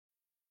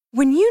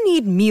When you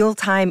need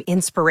mealtime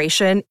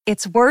inspiration,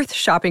 it's worth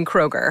shopping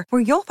Kroger,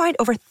 where you'll find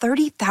over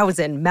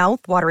 30,000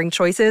 mouth-watering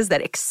choices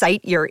that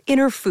excite your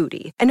inner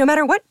foodie. And no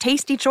matter what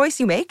tasty choice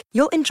you make,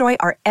 you'll enjoy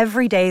our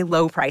everyday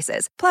low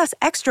prices, plus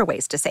extra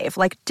ways to save,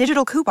 like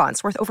digital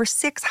coupons worth over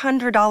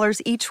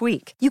 $600 each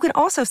week. You can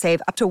also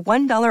save up to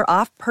 $1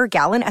 off per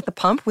gallon at the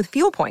pump with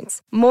fuel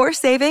points. More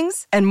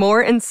savings and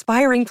more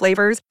inspiring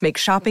flavors make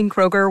shopping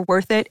Kroger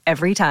worth it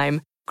every time.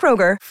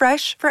 Kroger,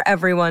 fresh for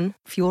everyone.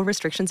 Fuel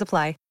restrictions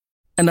apply.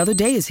 Another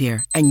day is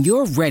here, and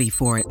you're ready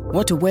for it.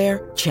 What to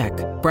wear? Check.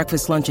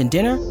 Breakfast, lunch, and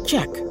dinner?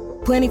 Check.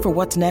 Planning for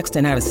what's next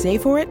and how to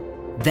save for it?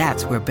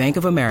 That's where Bank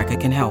of America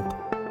can help.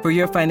 For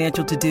your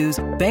financial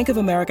to-dos, Bank of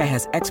America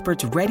has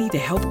experts ready to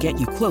help get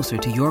you closer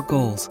to your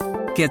goals.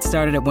 Get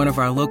started at one of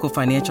our local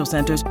financial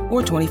centers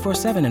or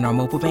 24/7 in our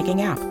mobile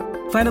banking app.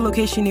 Find a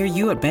location near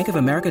you at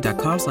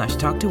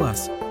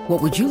bankofamerica.com/talktous.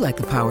 What would you like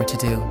the power to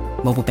do?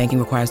 Mobile banking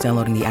requires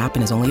downloading the app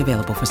and is only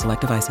available for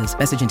select devices.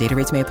 Message and data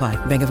rates may apply.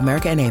 Bank of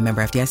America N.A.,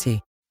 member FDIC.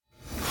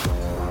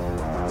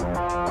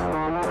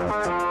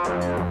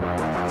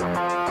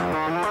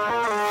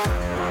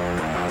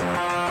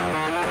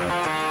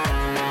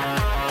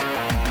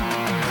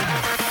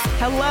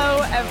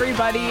 Hello,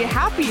 everybody.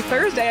 Happy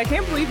Thursday. I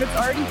can't believe it's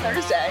already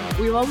Thursday.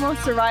 We've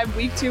almost survived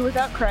week 2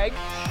 without Craig.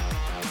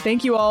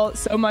 Thank you all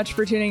so much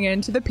for tuning in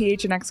to the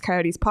PHNX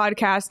Coyotes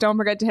podcast. Don't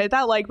forget to hit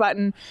that like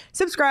button,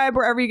 subscribe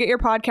wherever you get your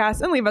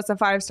podcasts, and leave us a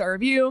 5-star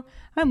review.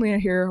 I'm Leah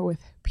here with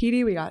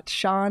Petey. We got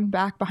Sean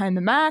back behind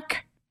the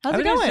Mac. How's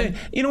it going?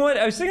 You know what?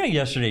 I was thinking of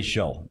yesterday's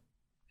show,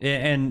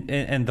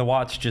 and the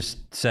watch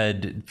just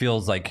said it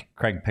feels like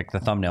Craig picked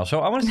the thumbnail. So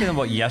I want to say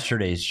about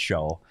yesterday's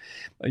show.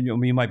 You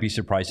might be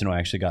surprised to know I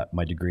actually got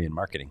my degree in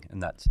marketing, and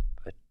that's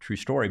a true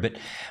story. But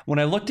when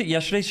I looked at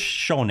yesterday's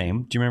show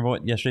name, do you remember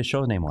what yesterday's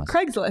show name was?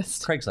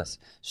 Craigslist.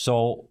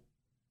 So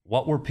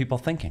what were people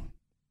thinking?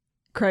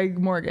 Craig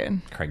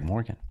Morgan.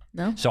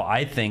 No. So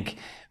I think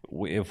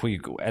if we,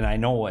 and I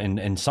know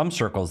in some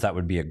circles that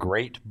would be a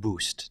great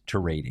boost to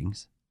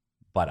ratings,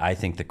 but I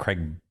think the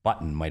Craig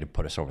button might have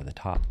put us over the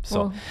top. So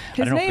well,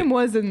 his name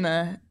was in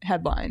the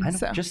headline.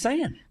 So. Just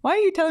saying. Why are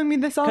you telling me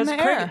this on the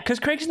air?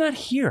 Because Craig's not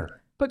here.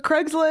 But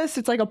Craigslist,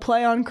 it's like a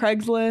play on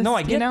Craigslist. No,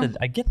 I get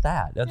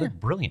that. They're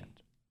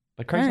brilliant.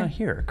 But Craig's not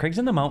here. Craig's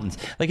in the mountains.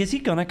 Like, is he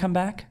gonna come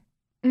back?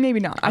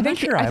 Maybe not. I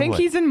think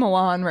he's in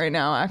Milan right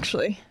now,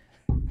 actually.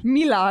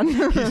 Milan.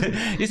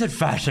 He's at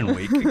Fashion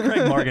Week.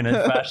 Craig Morgan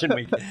at Fashion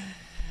Week.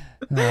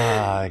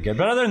 Good.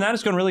 But other than that,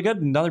 it's going really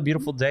good. Another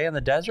beautiful day in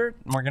the desert.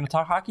 And we're going to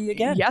talk hockey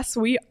again. Yes,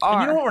 we are.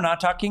 And you know what we're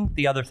not talking?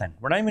 The other thing.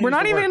 We're not even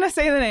going to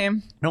say the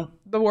name. No.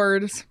 The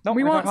words. No,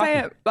 we won't say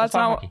it. That's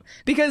not hockey.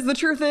 Because the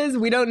truth is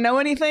we don't know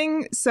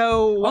anything.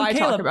 So why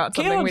talk about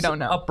something we don't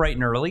know? Up bright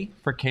and early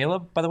for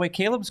Caleb. By the way,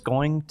 Caleb's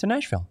going to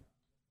Nashville.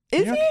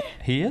 Is he?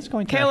 He is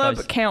going to Caleb,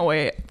 Nashville. Can't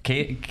wait.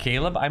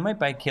 Caleb, I might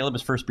buy Caleb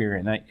his first beer.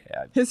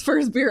 His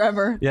first beer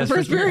ever. Yeah, the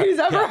first beer he's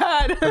ever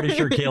had. Pretty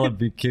sure Caleb,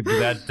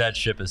 that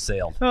ship has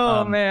sailed.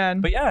 Oh,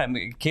 man. But yeah, I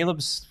mean, Caleb,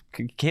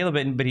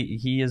 but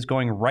he is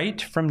going right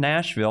from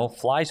Nashville,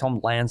 flies home,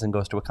 lands, and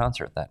goes to a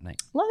concert that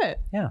night. Love it.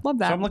 Yeah. Love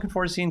that. So I'm looking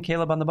forward to seeing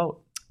Caleb on the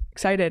boat.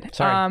 Excited.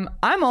 Sorry.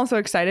 I'm also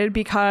excited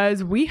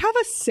because we have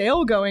a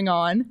sale going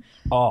on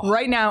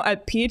right now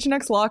at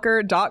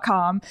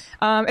phnxlocker.com.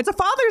 It's a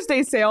Father's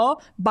Day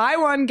sale. Buy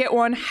one, get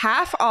one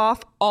half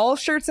off all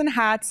shirts and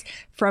hats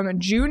from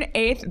June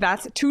 8th.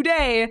 That's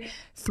today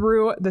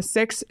through the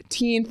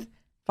 16th.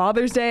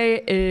 Father's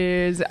Day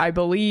is, I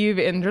believe,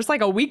 in just like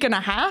a week and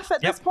a half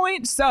at this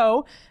point.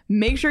 So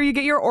make sure you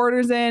get your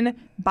orders in.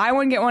 Buy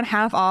one, get one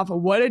half off.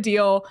 What a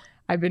deal.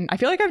 I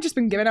feel like I've just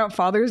been giving out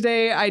Father's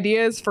Day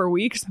ideas for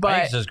weeks,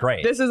 but this is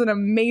great. This is an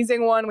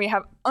amazing one. We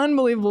have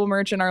unbelievable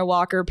merch in our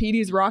locker.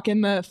 Petey's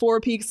rocking the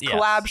Four Peaks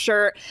collab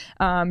shirt.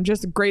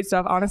 Just great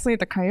stuff. Honestly,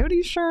 the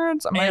Coyote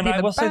shirts might be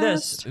the best. Say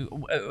this,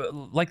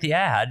 like the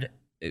ad,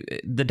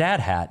 the dad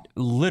hat,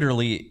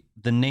 literally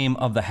the name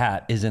of the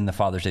hat is in the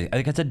Father's Day. I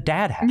think it's a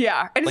dad hat.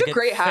 Yeah, and it's a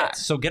great hat.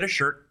 So get a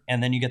shirt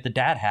and then you get the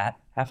dad hat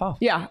half off.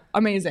 Yeah,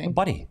 amazing.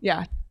 Buddy.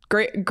 Yeah.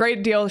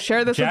 Great deal.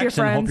 Share this with your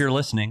friends. Hope you're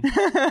listening.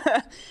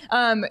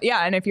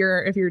 Yeah, and if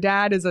your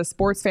dad is a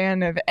sports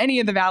fan of any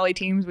of the Valley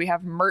teams, we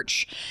have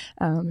merch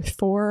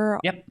for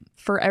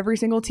every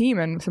single team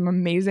and some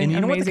amazing. And you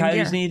know what the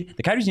Coyotes gear. need?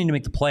 The Coyotes need to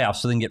make the playoffs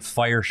so they can get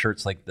fire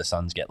shirts like the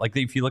Suns get. Like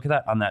if you look at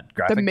that on that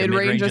graphic, the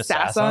mid-range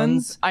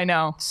assassins. I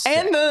know, sick.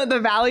 And the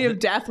Valley of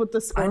Death with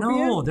the scorpion.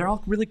 I know, they're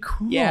all really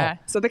cool. Yeah,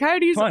 so the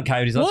Coyotes. Come on,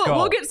 Coyotes, let's go.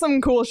 We'll get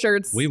some cool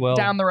shirts. We will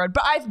down the road,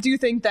 but I do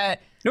think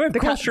that. No, we have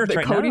cool shirts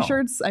right Cody now.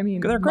 shirts, I mean,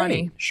 they're great.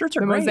 Money. Shirts are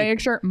the great. Mosaic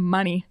shirt,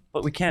 money.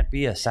 But we can't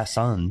be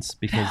assassins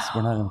because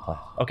we're not in the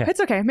playoffs. Okay. It's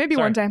okay. Maybe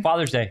one time.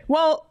 Father's Day.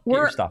 Well,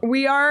 we're not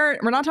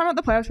talking about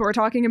the playoffs, but we're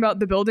talking about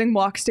the building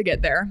blocks to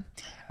get there.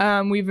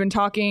 We've been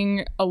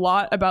talking a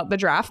lot about the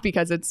draft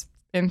because it's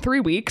in 3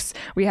 weeks.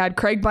 We had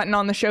Craig Button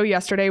on the show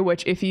yesterday,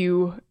 which if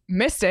you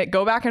missed it,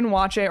 go back and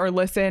watch it or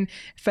listen.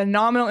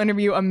 Phenomenal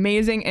interview,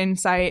 amazing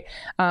insight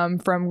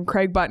from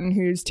Craig Button,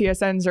 who's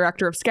TSN's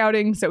director of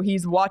scouting. So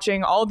he's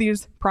watching all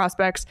these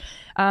prospects.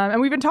 And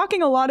we've been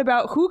talking a lot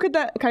about who could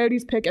the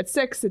Coyotes pick at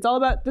 6. It's all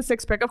about the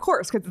 6th pick, of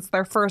course, because it's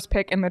their first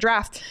pick in the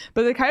draft.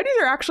 But the Coyotes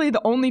are actually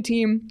the only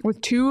team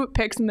with 2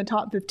 picks in the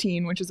top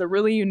 15, which is a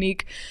really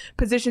unique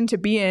position to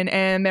be in.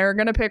 And they're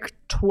going to pick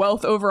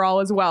 12th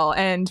overall as well.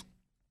 And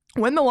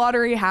when the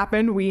lottery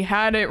happened, we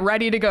had it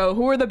ready to go.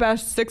 Who are the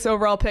best 6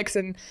 overall picks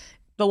in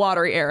the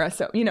lottery era?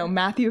 So,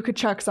 Matthew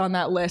Tkachuk's on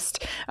that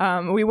list.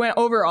 We went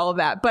over all of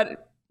that.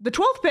 But the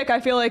 12th pick, I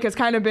feel like, has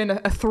kind of been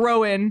a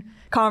throw-in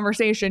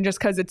conversation just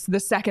because it's the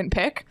 2nd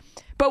pick.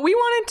 But we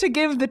wanted to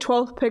give the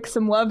 12th pick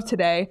some love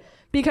today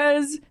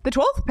because the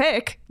 12th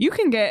pick, you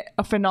can get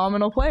a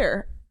phenomenal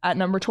player at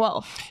number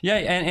 12. Yeah,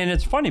 and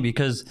it's funny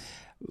because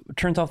it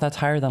turns out that's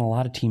higher than a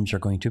lot of teams are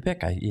going to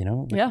pick. A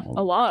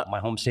lot. My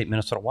home state,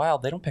 Minnesota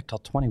Wild, they don't pick till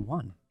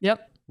 21.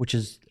 Yep. Which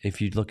is, if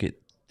you look at,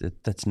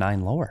 that's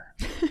 9 lower.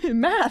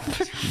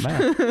 Math.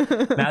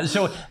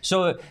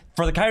 So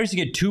for the Coyotes to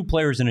get 2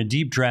 players in a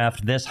deep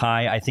draft this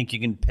high, I think you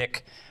can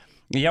pick.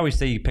 You always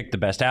say you pick the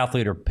best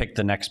athlete or pick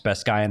the next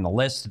best guy on the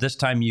list. This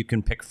time you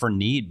can pick for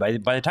need. By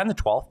the time the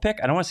 12th pick,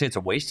 I don't want to say it's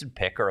a wasted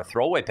pick or a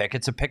throwaway pick.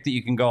 It's a pick that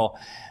you can go,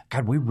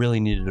 God, we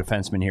really need a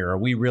defenseman here, or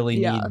we really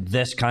need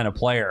this kind of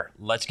player.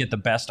 Let's get the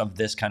best of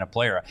this kind of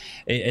player.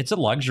 It's a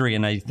luxury,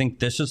 and I think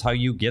this is how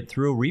you get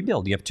through a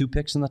rebuild. You have 2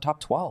 picks in the top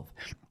 12.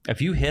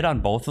 If you hit on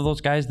both of those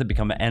guys that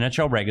become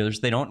NHL regulars,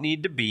 they don't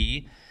need to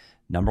be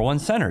number 1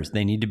 centers.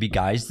 They need to be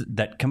guys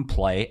that can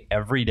play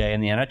every day in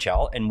the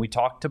NHL. And we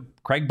talked to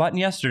Craig Button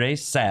yesterday,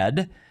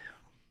 said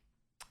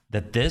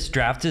that this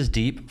draft is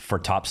deep for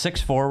top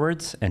 6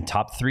 forwards and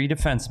top 3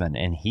 defensemen.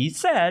 And he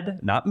said,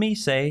 not me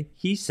say,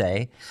 he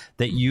say,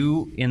 that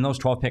you in those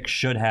 12 picks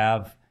should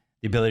have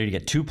the ability to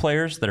get 2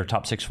 players that are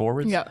top 6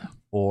 forwards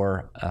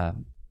or a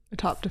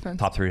top 3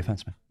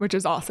 defensemen. Which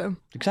is awesome.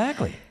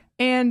 Exactly.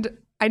 And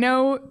I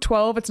know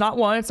 12, it's not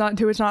 1, it's not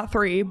 2, it's not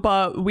 3,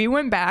 but we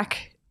went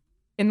back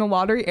in the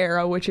lottery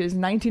era, which is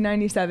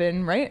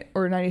 1997, right?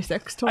 Or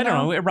 96 till now? I don't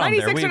know. Around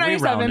 96 there. We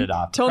rounded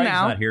up. Till Craig's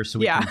now. Not here, so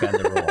we can bend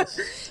the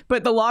rules.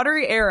 But the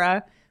lottery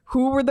era,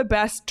 who were the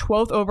best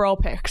 12th overall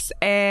picks?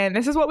 And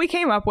this is what we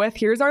came up with.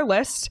 Here's our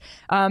list.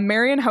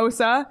 Marian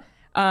Hossa.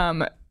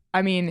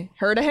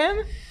 Heard of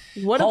him?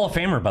 Hall of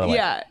Famer, by the way.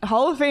 Yeah,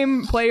 Hall of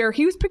Fame player.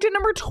 He was picked at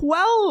number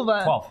 12.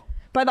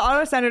 By the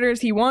Ottawa Senators.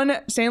 He won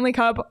Stanley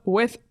Cup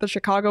with the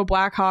Chicago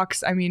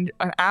Blackhawks. An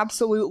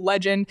absolute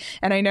legend.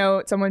 And I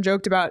know someone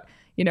joked about,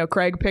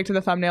 Craig picked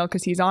the thumbnail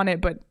because he's on it.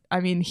 But,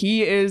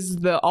 he is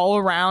the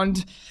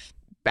all-around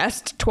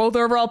best 12th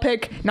overall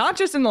pick, not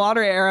just in the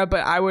lottery era,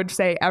 but I would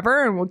say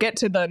ever. And we'll get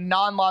to the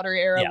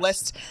non-lottery era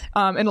list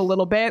in a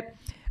little bit.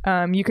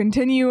 You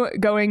continue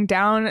going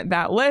down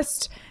that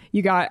list.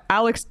 You got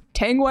Alex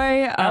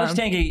Tanguay.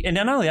 And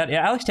not only that,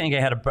 Alex Tanguay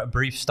had a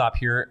brief stop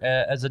here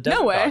as a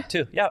desert dog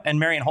too. Yeah, and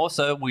Marian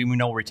Hossa, we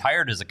know,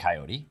 retired as a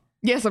Coyote.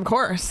 Yes, of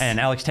course. And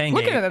Alex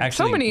Tanguay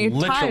actually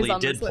literally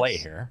did play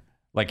here.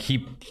 Like,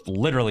 he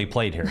literally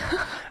played here.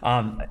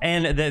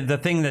 And the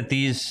thing that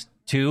these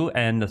 2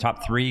 and the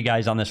top 3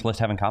 guys on this list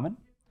have in common,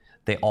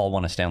 they all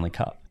won a Stanley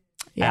Cup.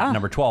 At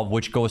number 12,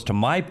 which goes to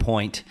my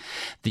point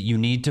that you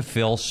need to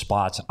fill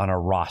spots on a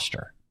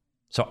roster.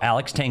 So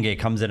Alex Tanguay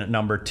comes in at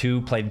number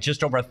 2, played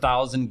just over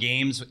 1,000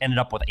 games, ended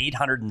up with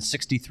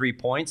 863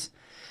 points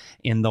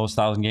in those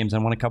 1,000 games,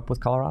 and won a cup with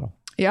Colorado.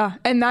 Yeah,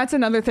 and that's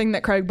another thing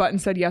that Craig Button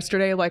said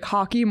yesterday. Like,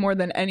 hockey, more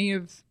than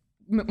a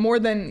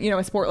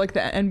sport like the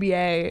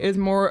NBA,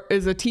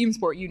 is a team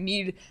sport. You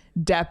need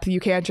depth. You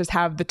can't just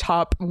have the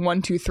top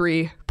 1, 2,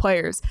 3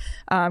 players.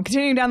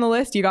 Continuing down the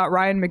list, you got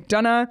Ryan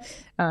McDonough.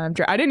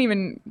 I didn't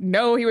even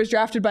know he was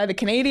drafted by the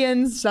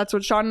Canadiens. That's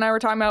what Sean and I were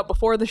talking about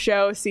before the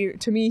show. See,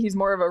 to me, he's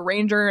more of a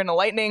Ranger and a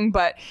Lightning.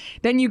 But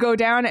then you go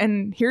down,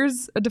 and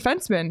here's a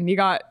defenseman. You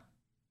got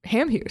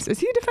Ham Hughes. Is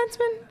he a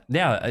defenseman?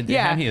 Yeah,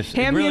 Ham Hughes.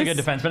 Really good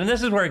defenseman. And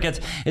this is where it gets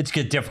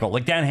difficult.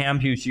 Like, Dan Ham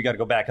Hughes, you got to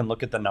go back and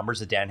look at the numbers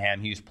that Dan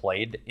Ham Hughes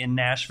played in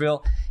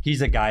Nashville.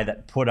 He's a guy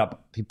that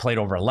he played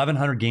over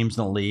 1,100 games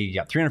in the league. He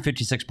got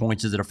 356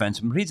 points as a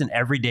defenseman. But he's an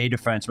everyday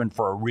defenseman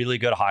for a really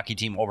good hockey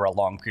team over a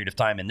long period of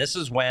time. And this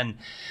is when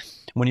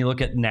you look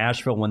at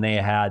Nashville, when they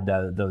had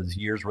those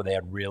years where they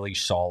had really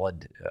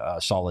solid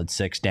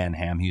 6, Dan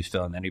Ham Hughes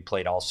fill, and then he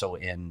played also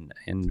in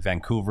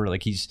Vancouver.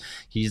 Like, he's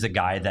a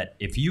guy that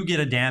if you get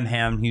a Dan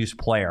Ham Hughes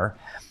player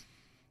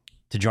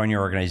to join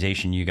your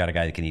organization, you got a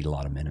guy that can eat a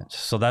lot of minutes.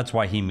 So that's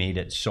why he made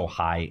it so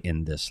high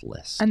in this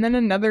list. And then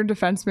another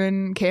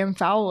defenseman, Cam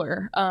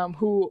Fowler,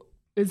 who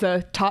is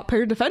a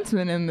top-pair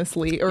defenseman in this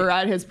league, or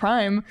at his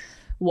prime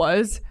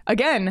was.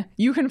 Again,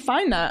 you can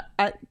find that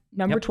at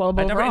number 12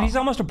 overall. And he's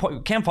almost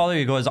Cam Fowler,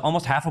 is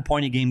almost half a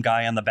point a game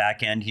guy on the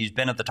back end. He's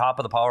been at the top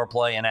of the power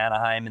play in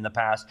Anaheim in the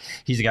past.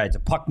 He's a guy that's a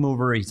puck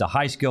mover. He's a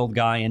high skilled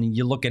guy. And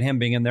you look at him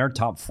being in their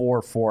top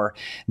 4 for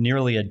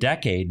nearly a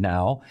decade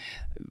now.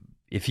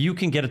 If you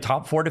can get a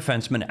top 4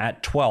 defenseman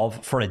at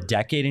 12 for a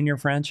decade in your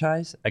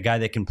franchise, a guy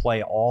that can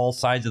play all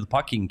sides of the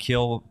puck, he can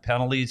kill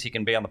penalties, he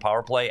can be on the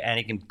power play, and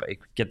he can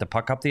get the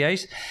puck up the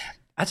ice,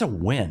 that's a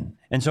win.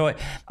 And so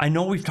I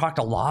know we've talked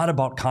a lot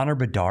about Connor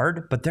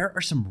Bedard, but there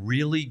are some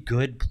really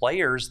good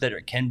players that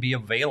can be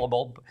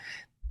available.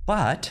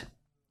 But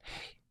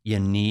you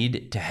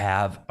need to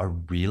have a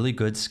really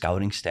good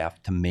scouting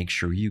staff to make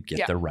sure you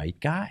get the right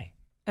guy.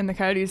 And the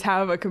Coyotes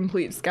have a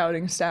complete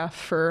scouting staff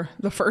for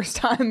the first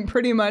time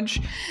pretty much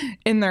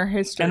in their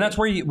history. And that's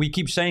where we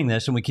keep saying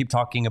this, and we keep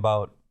talking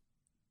about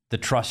the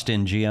trust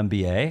in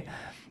GMBA.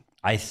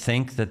 I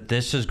think that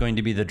this is going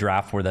to be the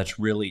draft where that's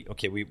really,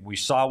 okay, we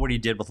saw what he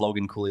did with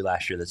Logan Cooley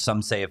last year, that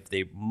some say if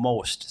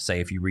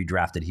you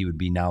redrafted, he would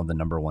be now the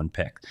number 1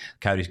 pick.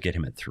 Coyotes get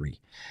him at 3.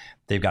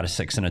 They've got a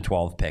 6 and a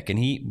 12 pick.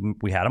 And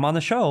we had him on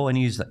the show, and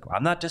he's like,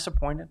 I'm not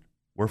disappointed.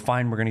 We're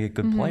fine. We're going to get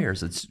good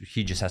players.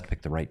 He just has to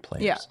pick the right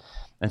players. Yeah.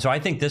 And so I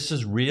think this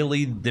is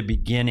really the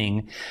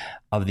beginning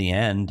of the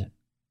end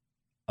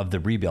of the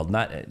rebuild.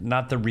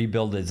 Not the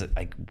rebuild is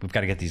like, we've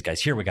got to get these guys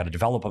here. We got to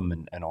develop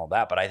them and all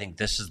that. But I think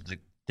this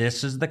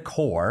is the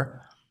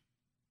core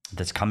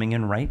that's coming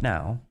in right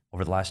now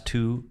over the last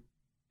 2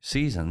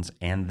 seasons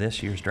and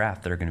this year's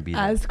draft that are going to be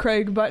there. As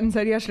Craig Button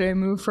said yesterday,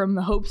 move from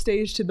the hope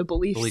stage to the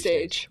belief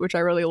stage, which I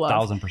really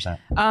love.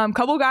 1,000%.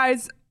 Couple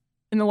guys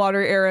in the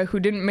lottery era who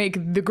didn't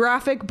make the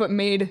graphic but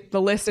made the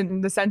list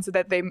in the sense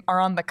that they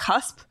are on the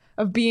cusp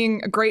of being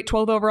great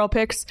 12th overall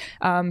picks.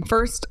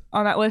 First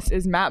on that list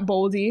is Matt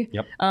Boldy.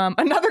 Yep.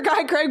 Another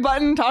guy Craig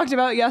Button talked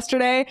about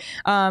yesterday.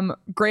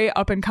 Great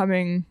up and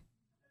coming.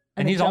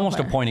 And he's almost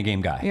a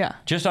point-a-game guy. Yeah.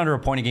 Just under a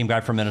point-a-game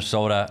guy from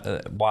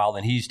Minnesota Wild.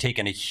 And he's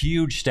taken a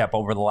huge step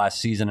over the last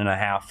season and a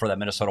half for that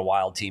Minnesota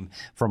Wild team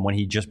from when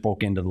he just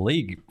broke into the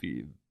league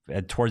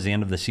towards the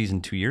end of the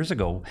season 2 years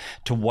ago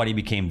to what he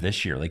became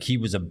this year. Like, he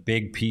was a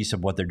big piece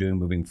of what they're doing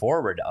moving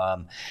forward.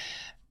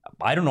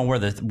 I don't know where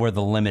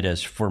the limit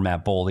is for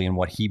Matt Boldy and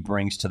what he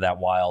brings to that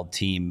Wild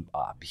team.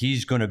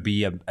 He's going to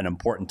be an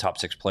important top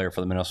 6 player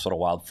for the Minnesota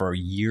Wild for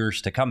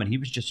years to come. And he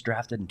was just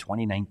drafted in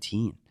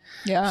 2019.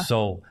 Yeah.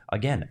 So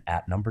again,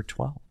 at number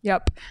 12.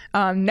 Yep.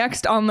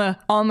 Next on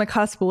the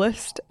cusp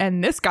list,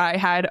 and this guy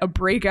had a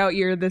breakout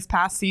year this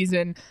past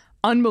season.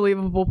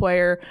 Unbelievable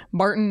player,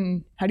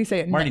 Martin. How do you say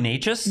it? Marty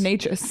Necas.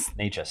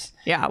 Necas.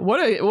 Yeah.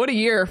 What a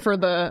year for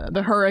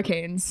the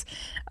Hurricanes.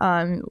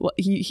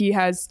 He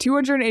has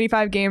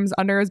 285 games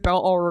under his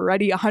belt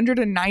already,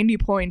 190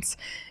 points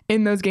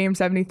in those games,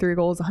 73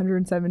 goals,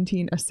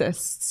 117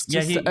 assists.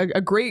 Just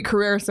a great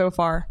career so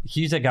far.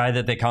 He's a guy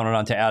that they counted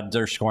on to add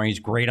their scoring. He's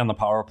great on the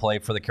power play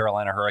for the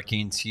Carolina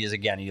Hurricanes. He is,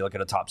 again, you look at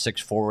a top 6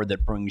 forward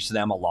that brings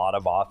them a lot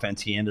of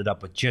offense. He ended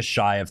up with just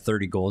shy of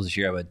 30 goals this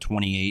year, with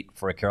 28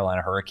 for a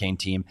Carolina Hurricane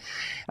team.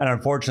 And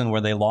unfortunately, where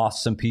they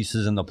lost some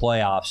pieces in the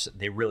playoffs,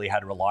 they really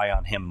had to rely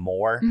on him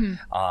more.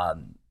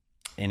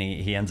 And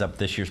he ends up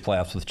this year's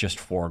playoffs with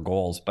just 4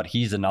 goals. But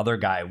he's another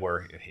guy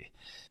where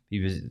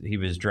he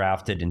was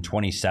drafted in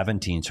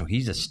 2017, so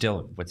he's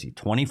still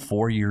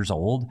 24 years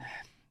old.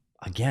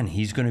 Again,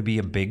 he's going to be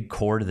a big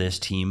core to this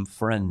team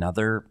for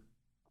another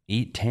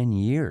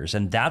 8-10 years,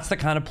 and that's the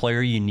kind of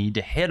player you need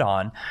to hit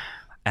on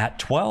at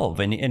 12.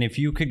 And if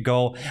you could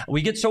go,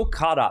 we get so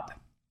caught up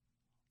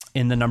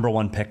in the number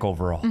 1 pick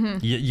overall.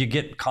 You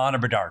get Connor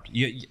Bedard.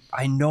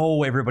 I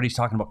know everybody's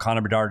talking about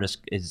Connor Bedard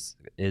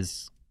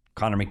is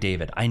Connor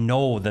McDavid. I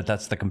know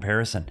that's the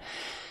comparison.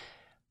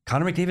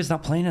 Connor McDavid's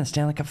not playing in the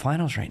Stanley Cup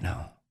Finals right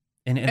now.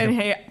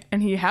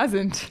 And he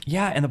hasn't.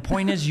 Yeah, and the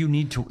point is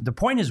the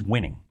point is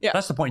winning. Yeah.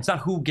 That's the point. It's not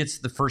who gets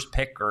the first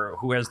pick or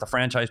who has the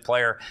franchise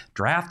player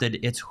drafted.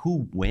 It's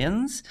who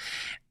wins.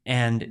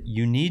 And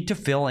you need to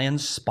fill in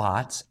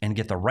spots and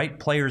get the right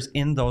players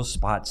in those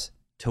spots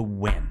to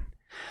win.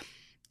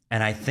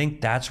 And I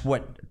think that's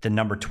what the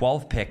number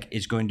 12 pick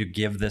is going to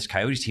give this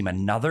Coyotes team.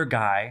 Another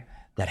guy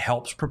that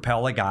helps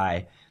propel a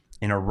guy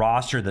in a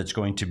roster that's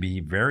going to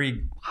be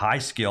very high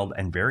skilled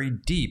and very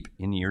deep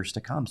in years to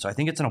come. So I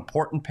think it's an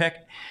important pick,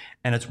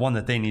 and it's one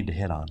that they need to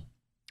hit on.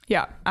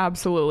 Yeah,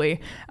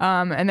 absolutely.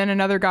 And then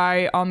another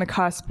guy on the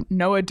cusp,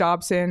 Noah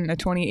Dobson, a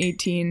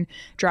 2018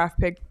 draft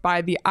pick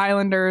by the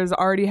Islanders,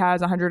 already has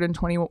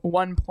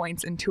 121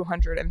 points in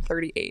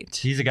 238.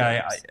 He's a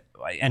guy,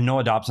 and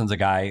Noah Dobson's a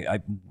guy,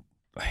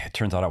 it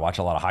turns out I watch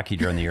a lot of hockey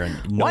during the year,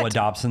 and Noah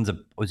Dobson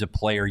was a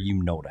player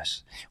you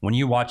notice. When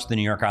you watch the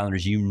New York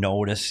Islanders, you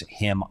notice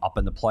him up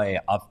in the play,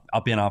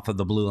 up in off of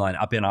the blue line,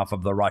 up in off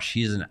of the rush.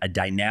 He's a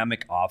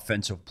dynamic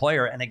offensive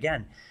player. And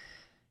again,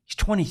 he's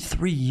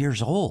 23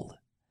 years old.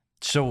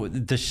 So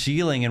the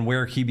ceiling and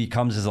where he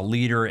becomes as a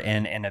leader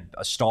and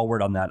a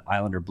stalwart on that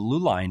Islander blue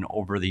line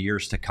over the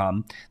years to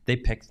come, they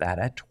picked that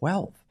at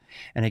 12.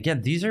 And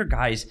again, these are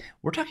guys,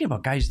 we're talking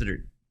about guys that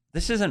are,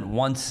 this isn't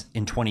once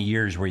in 20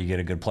 years where you get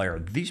a good player.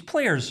 These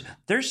players,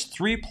 there's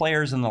 3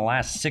 players in the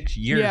last 6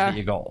 years that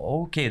you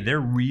go, okay,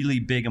 they're really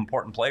big,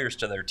 important players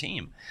to their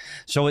team.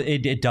 So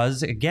it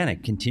does, again,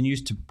 it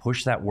continues to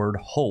push that word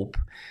hope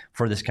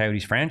for this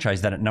Coyotes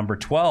franchise, that at number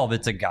 12,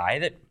 it's a guy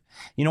that,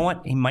 you know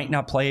what, he might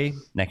not play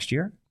next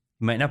year.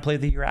 He might not play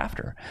the year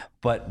after.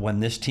 But when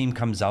this team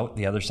comes out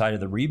the other side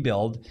of the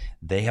rebuild,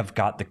 they have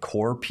got the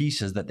core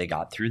pieces that they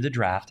got through the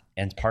draft.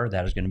 And part of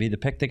that is going to be the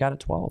pick they got at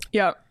 12.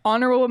 Yeah.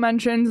 Honorable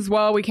mentions as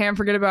well. We can't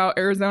forget about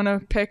Arizona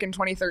pick in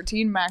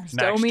 2013, Max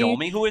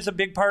Domi, who is a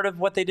big part of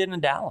what they did in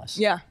Dallas.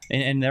 Yeah.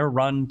 And their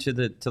run to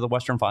the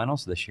Western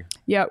Finals this year.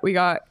 Yeah. We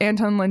got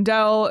Anton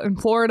Lindell in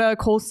Florida,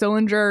 Cole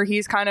Sillinger.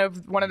 He's kind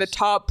of one of the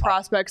top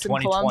prospects in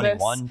Columbus.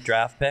 2021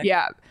 draft pick.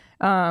 Yeah.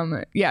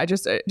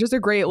 Just a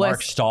great list.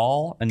 Mark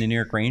Stahl and the New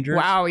York Rangers.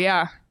 Wow,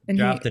 yeah. And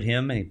drafted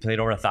him, and he played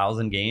over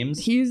 1,000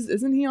 games.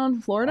 Isn't he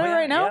on Florida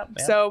right now?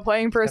 Yeah. So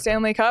playing for a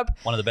Stanley Cup.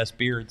 One of the best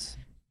beards.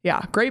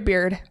 Yeah, great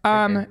beard.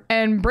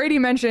 And Brady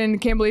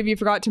mentioned, can't believe you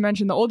forgot to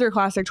mention the older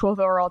classic 12th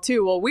overall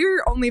too. Well,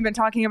 we're only been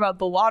talking about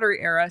the lottery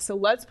era, so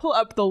let's pull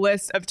up the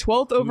list of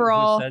 12th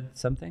overall. Who said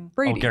something?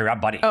 Brady. Gary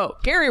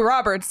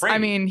Roberts. Brady. I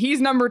mean, he's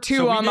number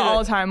 2 on the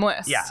all-time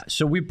list. Yeah,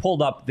 so we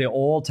pulled up the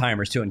old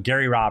timers too, and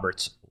Gary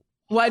Roberts.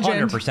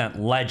 Legend. 100%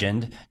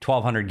 legend.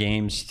 1,200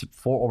 games,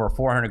 over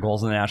 400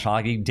 goals in the National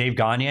Hockey League. Dave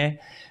Gagne,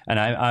 and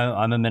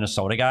I'm a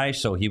Minnesota guy,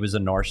 so he was a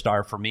North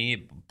Star for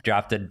me.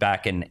 Drafted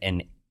back in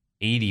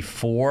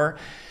 84.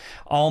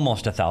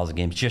 Almost 1,000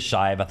 games, just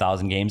shy of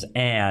 1,000 games.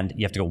 And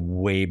you have to go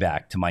way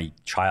back to my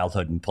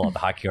childhood and pull out the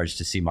hockey cards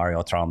to see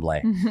Mario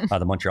Tremblay,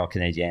 the Montreal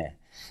Canadiens.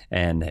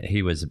 And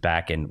he was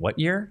back in what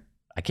year?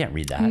 I can't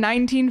read that.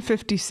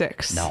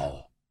 1956.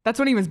 No. That's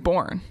when he was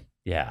born.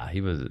 Yeah, he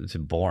was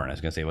born. I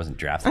was going to say he wasn't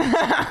drafted.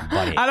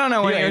 Buddy. I don't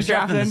know when he was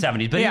drafted. In the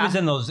 70s, but he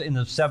was in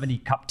those 70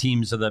 Cup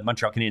teams of the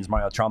Montreal Canadiens,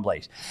 Mario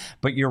Tremblay.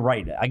 But you're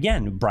right.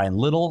 Again, Brian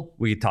Little,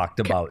 we talked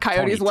about.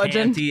 Coyotes Tony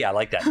legend. Tanti, I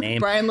like that name.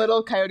 Brian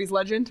Little, Coyotes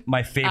legend.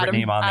 My favorite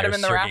name on there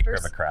is Sergei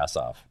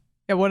Krivokrasov.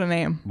 Yeah, what a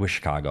name. With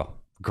Chicago.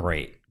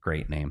 Great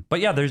name. But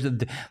yeah,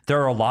 there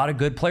are a lot of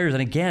good players.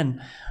 And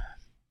again,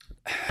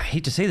 I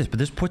hate to say this, but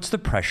this puts the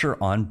pressure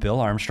on Bill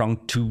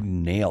Armstrong to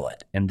nail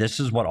it. And this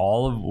is what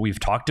we've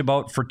talked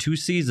about for 2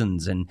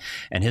 seasons and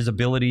his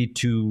ability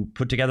to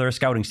put together a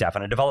scouting staff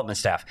and a development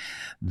staff.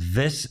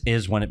 This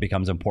is when it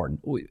becomes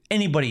important.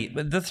 Anybody,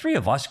 the 3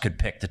 of us could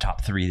pick the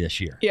top 3 this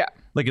year. Yeah.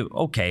 Like,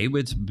 okay,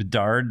 it's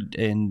Bedard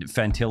and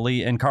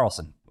Fantilli and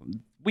Carlson.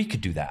 We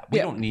could do that. We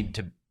don't need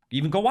to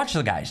even go watch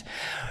the guys.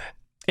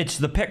 It's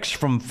the picks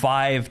from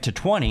 5 to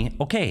 20.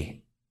 Okay.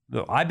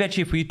 I bet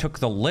you if we took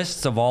the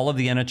lists of all of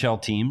the NHL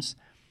teams,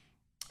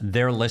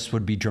 their list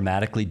would be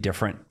dramatically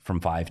different from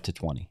 5 to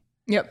 20.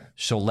 Yep.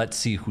 So let's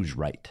see who's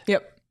right.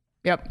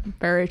 Yep.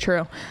 Very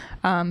true.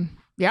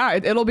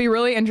 It'll be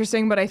really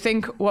interesting, but I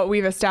think what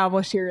we've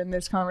established here in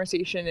this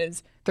conversation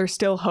is there's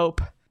still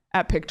hope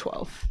at pick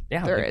 12.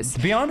 Yeah, there is.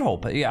 Beyond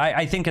hope.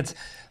 I think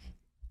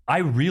I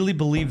really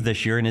believe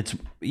this year, and it's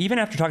even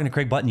after talking to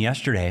Craig Button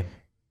yesterday,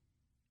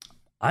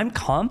 I'm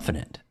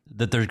confident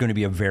that there's going to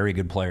be a very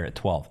good player at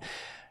 12.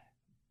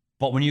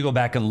 But when you go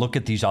back and look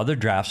at these other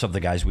drafts of the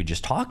guys we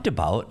just talked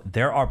about,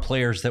 there are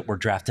players that were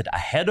drafted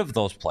ahead of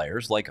those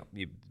players, like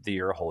the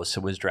year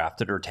Hossa was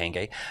drafted or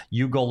Tanguay.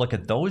 You go look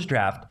at those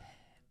drafts,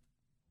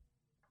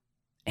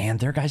 and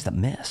they're guys that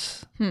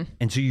miss.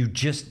 And so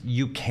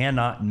you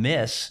cannot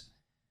miss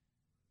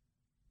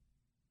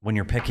when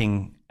you're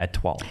picking at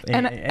 12.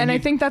 And I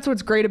think that's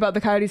what's great about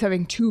the Coyotes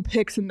having 2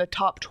 picks in the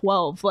top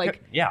 12.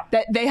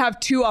 That they have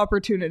 2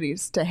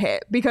 opportunities to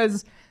hit,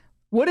 because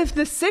what if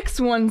 6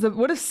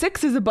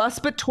 is a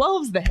bust, but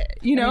 12's the hit,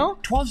 you know?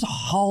 12's a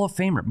Hall of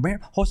Famer.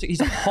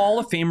 He's a Hall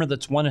of Famer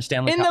that's won a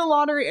Stanley Cup. In the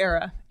lottery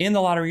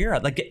era.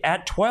 Like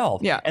at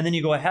 12. Yeah. And then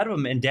you go ahead of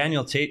him, and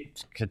Daniel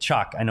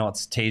Tkachuk, I know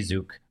it's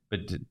Tazuk,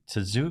 but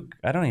Tazuk,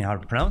 I don't even know how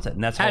to pronounce it.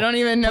 And that's how I don't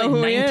even know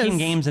who he is. 19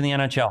 games in the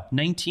NHL.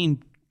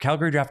 19,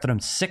 Calgary drafted him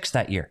 6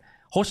 that year.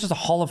 Hossa is a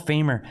Hall of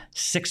Famer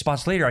 6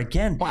 spots later.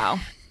 Again. Wow.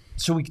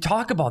 So we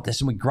talk about this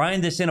and we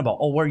grind this in about,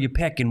 where you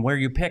pick and where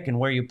you pick and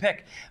where you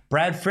pick.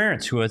 Brad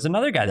Ferentz, who is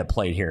another guy that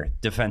played here,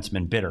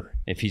 defenseman Bitter.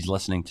 If he's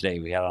listening today,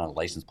 we got it on a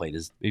license plate.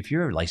 If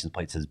your license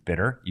plate says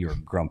Bitter, you're a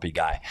grumpy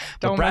guy.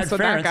 Don't mess with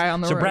that guy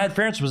on the road. Brad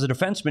Ferentz was a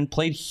defenseman,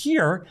 played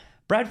here.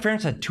 Brad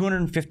Ferentz had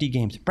 250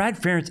 games. Brad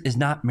Ferentz is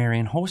not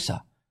Marian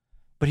Hossa,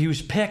 but he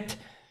was picked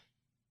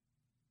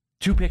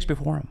 2 picks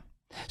before him.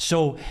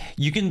 So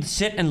you can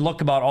sit and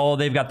look about,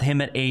 they've got him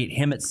at 8,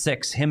 him at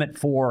 6, him at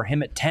 4,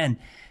 him at 10.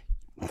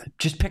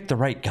 Just pick the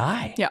right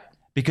guy. Yeah.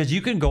 Because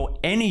you can go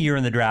any year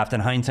in the draft,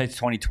 and hindsight's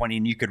 2020,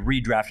 and you could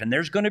redraft, and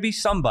there's going to be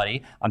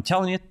somebody, I'm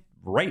telling you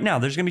right now,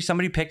 there's going to be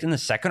somebody picked in the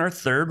 2nd or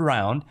 3rd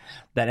round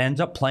that ends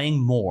up playing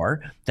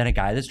more than a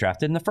guy that's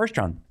drafted in the 1st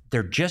round.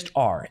 There just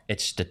are.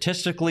 It's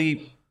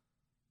statistically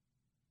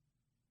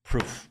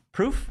proof?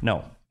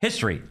 No.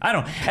 History.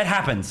 It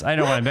happens. I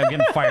don't want to. I'm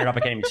getting fired up.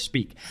 I can't even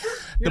speak.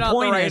 You're the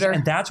point is,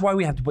 and that's why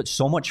we have to put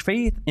so much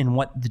faith in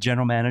what the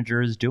general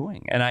manager is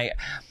doing. And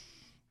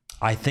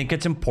I think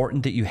it's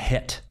important that you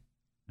hit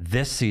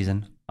this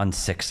season on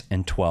 6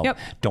 and 12. Yep.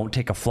 Don't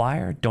take a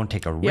flyer. Don't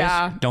take a risk.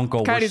 Yeah. Don't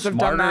go, we're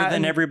smarter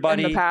than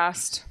everybody. In the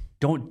past.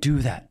 Don't do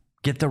that.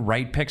 Get the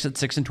right picks at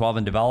 6 and 12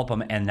 and develop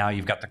them. And now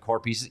you've got the core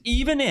pieces.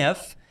 Even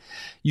if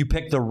you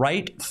pick the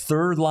right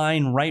 3rd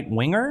line right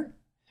winger,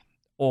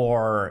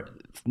 or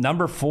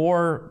number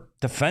 4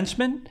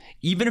 defenseman,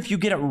 even if you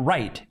get it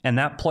right and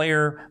that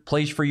player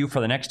plays for you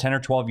for the next 10 or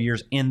 12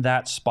 years in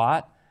that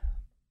spot,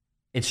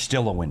 it's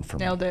still a win for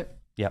me. Nailed it.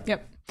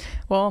 Yep.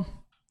 Well,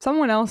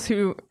 someone else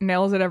who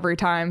nails it every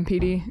time,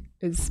 PD,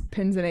 is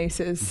Pins and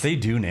Aces. They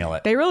do nail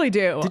it. They really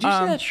do. Did you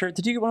see that shirt?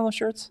 Did you get one of those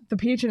shirts? The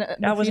Peach and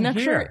I wasn't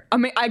Phoenix here. shirt? I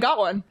mean, I got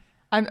one.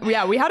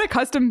 Yeah, we had a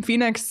custom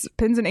Phoenix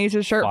Pins and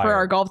Aces shirt for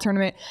our golf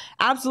tournament.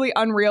 Absolutely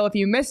unreal. If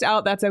you missed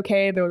out, that's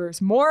okay.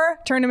 There's more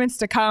tournaments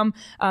to come.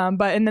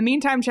 But in the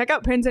meantime, check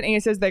out Pins and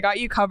Aces. They got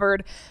you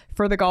covered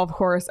for the golf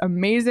course.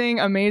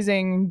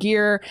 Amazing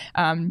gear,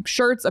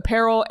 shirts,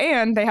 apparel,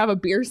 and they have a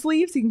beer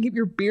sleeve so you can keep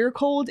your beer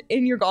cold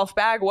in your golf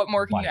bag. What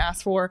more can you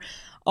ask for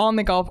on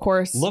the golf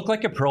course? Look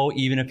like a pro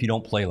even if you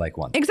don't play like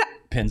one. Exactly.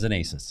 Pins and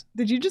Aces.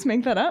 Did you just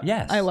make that up?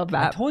 Yes. I love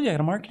that. I told you I got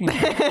a marketing.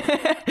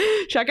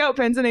 Check out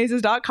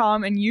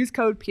pinsandaces.com and use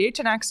code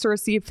PHNX to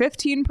receive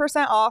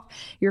 15% off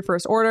your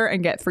first order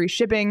and get free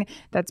shipping.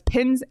 That's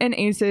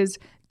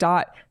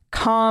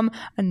pinsandaces.com.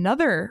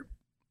 Another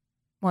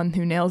one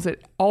who nails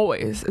it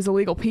always is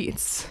Illegal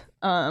Pete's.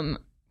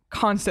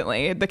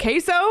 Constantly. The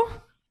queso,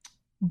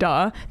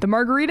 duh. The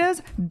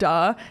margaritas,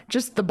 duh.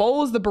 Just the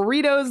bowls, the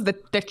burritos,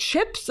 the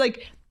chips.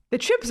 Like, the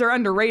chips are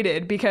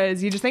underrated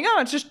because you just think, oh,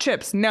 it's just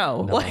chips.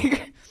 No.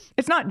 Like,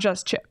 it's not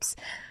just chips.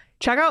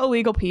 Check out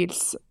Illegal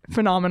Pete's.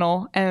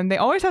 Phenomenal. And they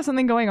always have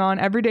something going on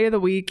every day of the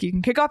week. You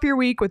can kick off your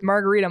week with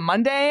Margarita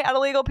Monday at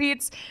Illegal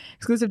Pete's.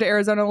 Exclusive to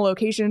Arizona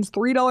locations.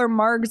 $3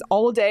 margs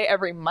all day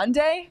every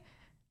Monday.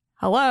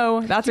 Hello.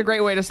 That's a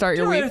great way to start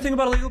your week. You know the thing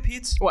about Illegal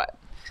Pete's? What?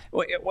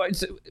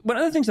 One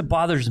of the things that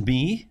bothers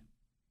me,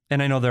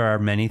 and I know there are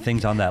many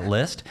things on that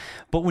list,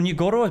 but when you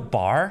go to a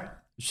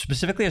bar,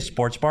 specifically a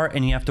sports bar,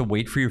 and you have to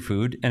wait for your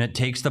food and it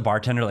takes the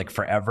bartender like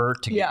forever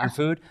to get your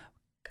food,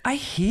 I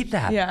hate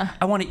that. Yeah.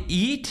 I want to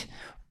eat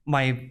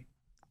my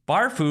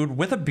bar food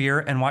with a beer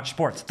and watch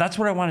sports. That's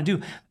what I want to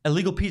do.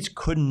 Illegal Pete's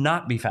could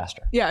not be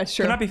faster. Yeah, it's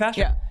true. Could not be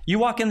faster. Yeah. You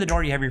walk in the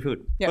door, you have your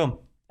food. Yeah. Boom.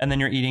 And then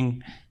you're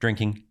eating,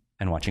 drinking,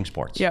 and watching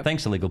sports. Yep.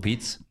 Thanks, Illegal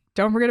Pete's.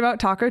 Don't forget about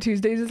Taco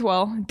Tuesdays as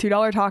well.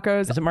 $2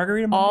 tacos. Is it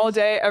Margarita Mondays? All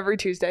day, every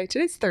Tuesday.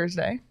 Today's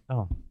Thursday.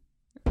 Oh.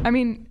 I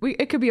mean,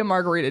 it could be a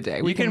margarita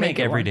day. We can make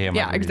every day a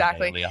margarita day. Yeah,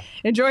 exactly. Day,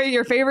 Enjoy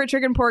your favorite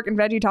chicken, pork, and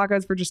veggie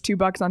tacos for just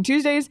 $2 on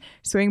Tuesdays.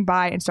 Swing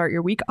by and start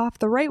your week off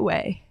the right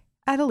way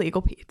at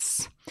Illegal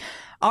Pete's.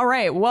 All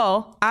right.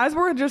 Well, as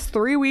we're just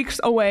 3 weeks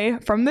away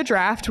from the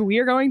draft, we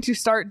are going to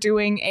start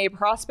doing a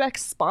prospect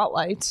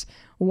spotlight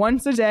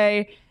once a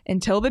day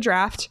until the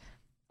draft.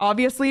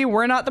 Obviously,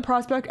 we're not the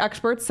prospect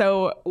experts,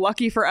 so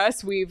lucky for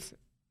us, we've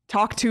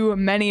talked to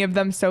many of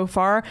them so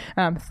far.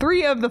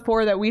 3 of the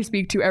 4 that we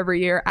speak to every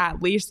year,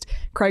 at least.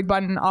 Craig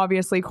Button,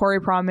 obviously,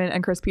 Corey Pronman,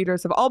 and Chris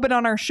Peters have all been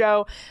on our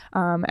show.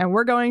 And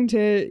we're going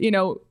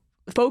to,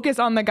 focus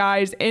on the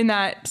guys in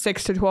that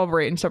 6 to 12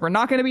 range. So we're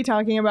not going to be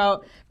talking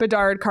about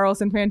Bedard,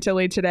 Carlson,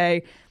 Fantilli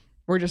today.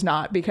 We're just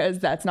not, because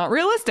that's not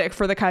realistic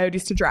for the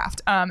Coyotes to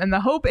draft. And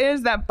the hope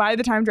is that by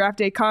the time draft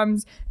day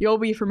comes, you'll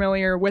be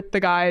familiar with the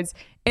guys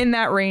in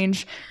that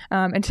range.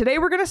 And today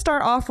we're going to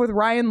start off with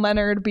Ryan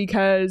Leonard,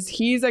 because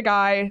he's a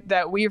guy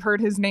that we've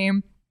heard his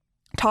name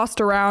tossed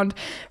around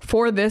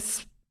for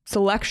this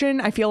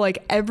selection. I feel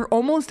like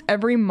almost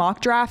every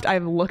mock draft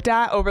I've looked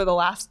at over the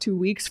last 2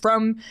 weeks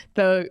from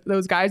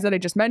those guys that I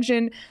just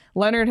mentioned,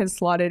 Leonard has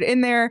slotted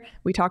in there.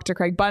 We talked to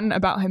Craig Button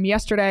about him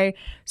yesterday.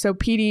 So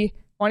Petey,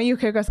 why don't you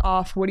kick us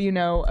off? What do you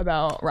know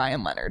about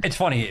Ryan Leonard? It's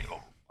funny.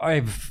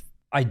 I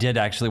did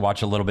actually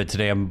watch a little bit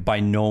today. I'm by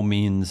no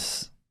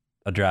means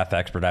a draft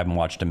expert. I haven't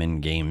watched him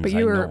in games. But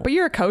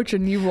you're a coach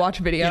and you watch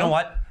video. You know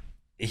what?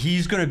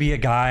 He's going to be a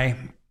guy.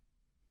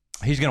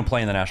 He's going to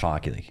play in the National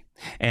Hockey League.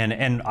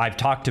 And I've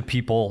talked to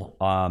people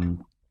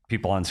on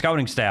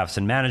scouting staffs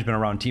and management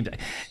around teams.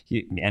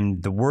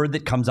 And the word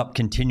that comes up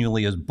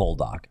continually is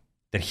bulldog.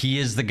 That he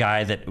is the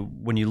guy that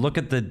when you look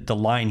at the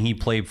line he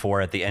played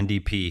for at the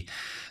NDP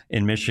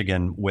in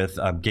Michigan with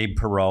Gabe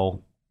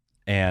Perreault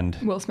and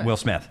Will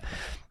Smith.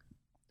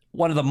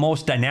 One of the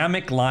most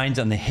dynamic lines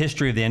in the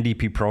history of the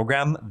NDP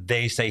program.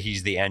 They say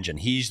he's the engine.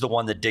 He's the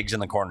one that digs in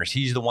the corners.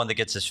 He's the one that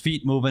gets his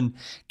feet moving,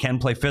 can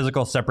play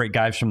physical, separate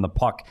guys from the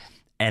puck,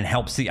 and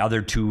helps the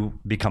other two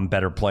become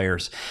better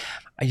players.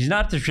 He's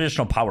not the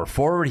traditional power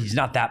forward. He's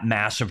not that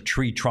massive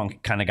tree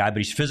trunk kind of guy, but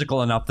he's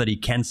physical enough that he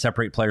can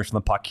separate players from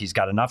the puck. He's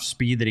got enough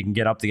speed that he can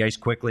get up the ice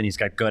quickly, and he's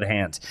got good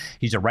hands.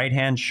 He's a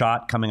right-hand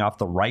shot coming off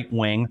the right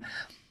wing.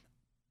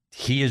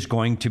 He is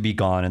going to be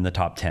gone in the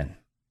top 10.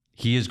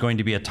 He is going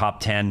to be a top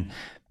 10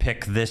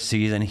 pick this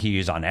season. He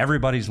is on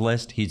everybody's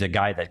list. He's a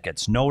guy that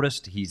gets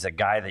noticed. He's a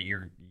guy that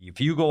if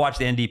you go watch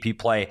the NDP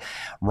play,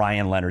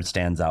 Ryan Leonard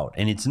stands out.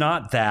 And it's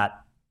not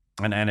that,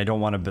 and I don't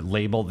want to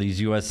label these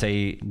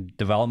USA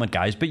development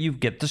guys, but you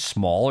get the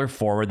smaller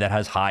forward that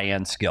has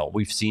high-end skill.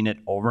 We've seen it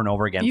over and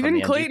over again. Even from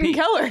the Clayton NDP.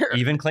 Keller.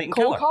 Even Clayton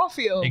Cole Keller.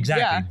 Caulfield.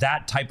 Exactly. Yeah.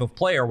 That type of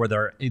player where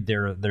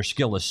their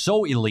skill is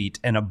so elite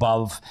and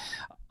above.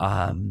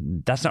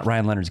 That's not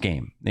Ryan Leonard's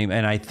game.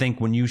 And I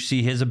think when you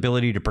see his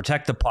ability to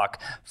protect the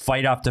puck,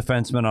 fight off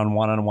defensemen on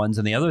one-on-ones,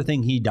 and the other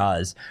thing he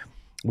does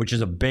which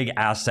is a big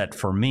asset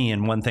for me.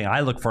 And one thing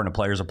I look for in a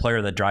player is a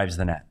player that drives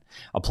the net,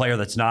 a player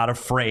that's not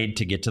afraid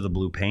to get to the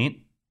blue paint.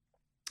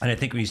 And I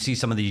think when you see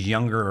some of these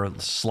younger,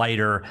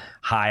 slighter,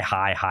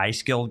 high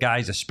skilled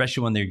guys,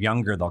 especially when they're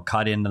younger, they'll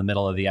cut into the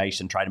middle of the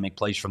ice and try to make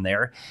plays from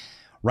there.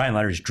 Ryan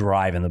Leonard's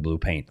driving the blue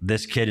paint.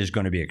 This kid is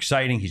going to be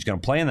exciting. He's going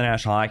to play in the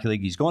National Hockey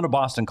League. He's going to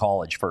Boston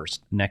College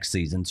first next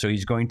season. So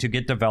he's going to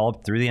get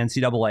developed through the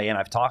NCAA. And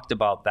I've talked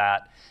about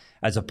that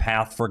as a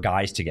path for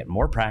guys to get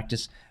more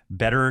practice,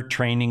 better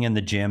training in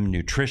the gym,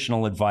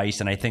 nutritional advice.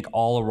 And I think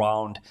all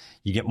around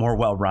you get more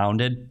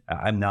well-rounded.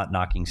 I'm not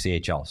knocking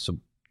CHL, so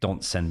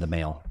don't send the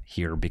mail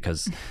here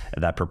because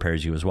that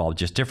prepares you as well,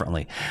 just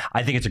differently.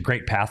 I think it's a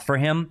great path for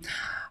him.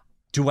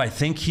 Do I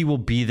think he will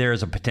be there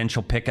as a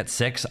potential pick at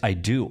 6? I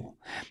do.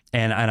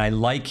 And I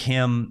like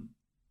him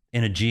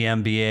in a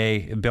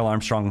GMBA, Bill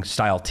Armstrong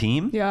style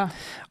team. Yeah.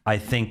 I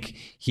think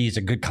he's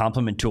a good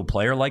complement to a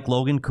player like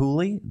Logan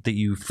Cooley that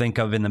you think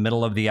of in the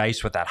middle of the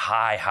ice with that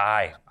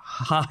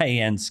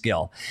high-end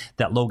skill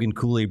that Logan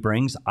Cooley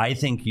brings. I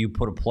think you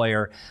put a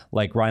player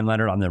like Ryan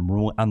Leonard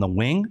on the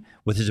wing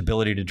with his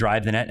ability to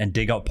drive the net and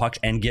dig out pucks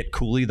and get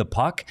Cooley the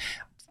puck.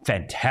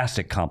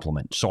 Fantastic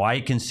compliment. So I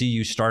can see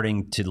you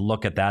starting to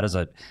look at that as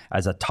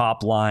a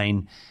top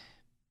line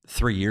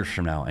 3 years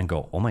from now and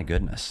go, oh my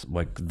goodness,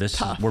 like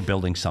we're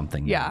building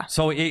something. Yeah.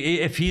 So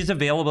if he's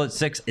available at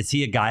 6, is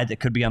he a guy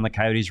that could be on the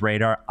Coyotes'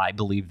 radar? I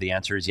believe the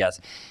answer is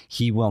yes.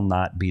 He will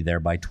not be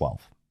there by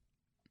 12.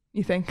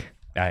 You think?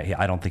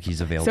 I don't think he's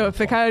available. So if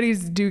the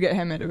Coyotes do get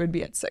him, it would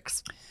be at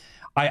 6.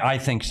 I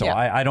think so. Yeah.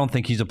 I don't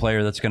think he's a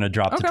player that's going to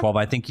drop to 12.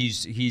 I think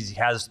he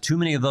has too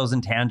many of those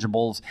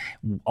intangibles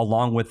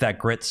along with that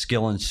grit,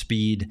 skill, and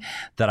speed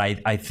that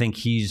I think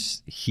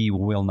he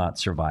will not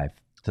survive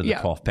to the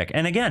 12th pick.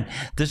 And again,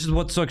 this is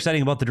what's so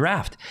exciting about the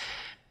draft.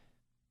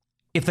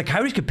 If the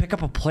Coyotes could pick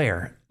up a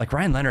player like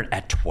Ryan Leonard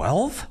at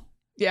 12,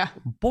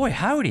 boy,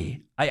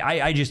 howdy.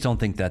 I just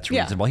don't think that's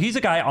reasonable. He's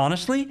a guy,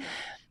 honestly,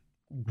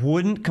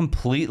 wouldn't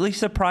completely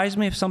surprise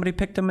me if somebody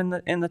picked him in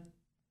the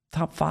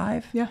top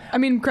 5. Yeah. I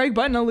mean, Craig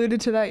Button alluded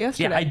to that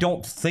yesterday. Yeah, I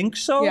don't think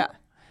so. Yeah.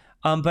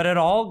 But it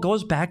all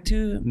goes back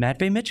to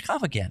Matvei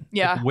Michkov again.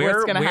 Yeah. Like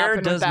where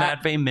does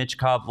Matvei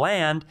Michkov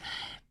land?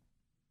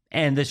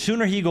 And the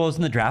sooner he goes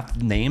in the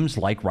draft, names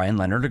like Ryan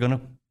Leonard are going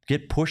to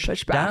get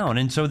pushed down.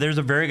 And so there's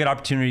a very good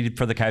opportunity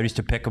for the Coyotes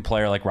to pick a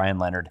player like Ryan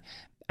Leonard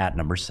at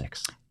number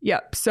 6.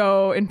 Yep.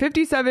 So in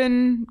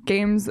 57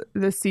 games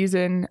this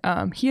season,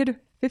 he had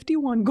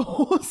 51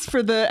 goals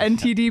for the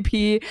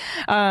NTDP.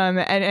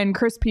 And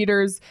Chris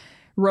Peters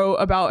wrote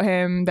about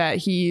him that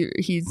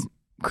he's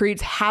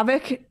creates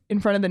havoc in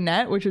front of the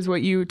net, which is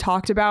what you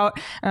talked about.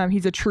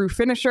 He's a true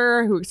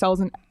finisher who excels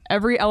in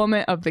every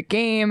element of the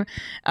game.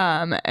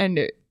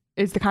 And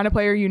is the kind of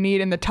player you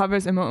need in the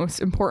toughest and most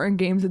important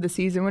games of the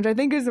season, which I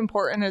think is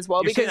important as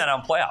well. You're seeing that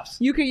on playoffs.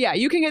 You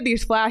can get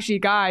these flashy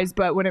guys,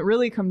 but when it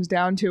really comes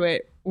down to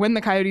it, when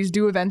the Coyotes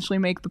do eventually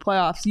make the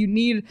playoffs, you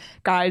need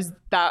guys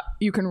that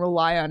you can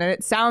rely on. And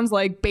it sounds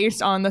like,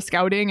 based on the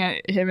scouting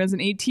at him as an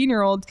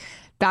 18-year-old,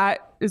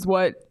 that is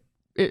what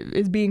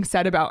is being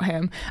said about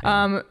him.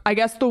 I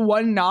guess the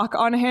one knock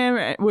on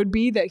him would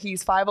be that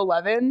he's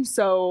 5'11",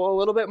 so a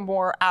little bit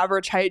more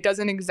average height.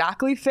 Doesn't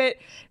exactly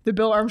fit the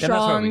Bill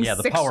Armstrong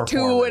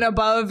 6'2" and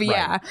above. Right.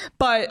 Yeah.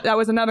 But that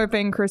was another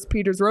thing Chris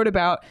Peters wrote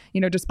about.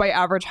 Despite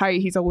average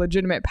height, he's a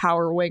legitimate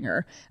power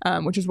winger,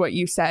 which is what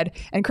you said.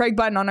 And Craig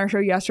Button on our show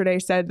yesterday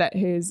said that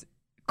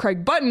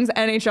Craig Button's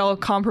NHL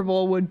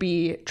comparable would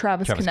be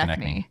Travis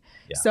Konechny.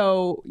 Yeah.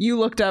 So you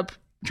looked up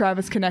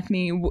Travis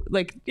Konechny,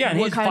 and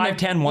he's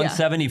 5'10",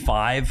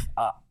 175.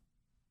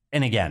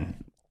 And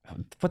again,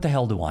 what the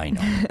hell do I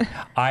know?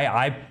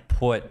 I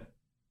put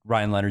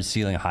Ryan Leonard's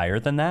ceiling higher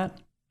than that.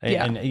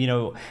 Yeah. And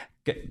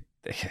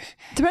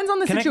depends on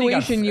the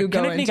situation you go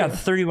into. Konechny got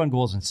 31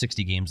 goals in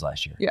 60 games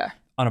last year. Yeah.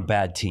 On a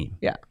bad team.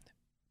 Yeah.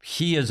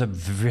 He is a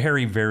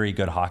very, very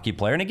good hockey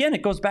player. And again,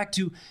 it goes back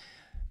to,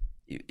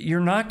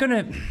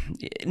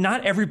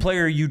 not every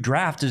player you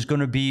draft is going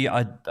to be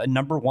a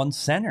number 1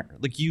 center.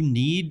 Like, you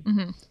need,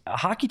 a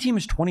hockey team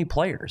is 20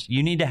 players.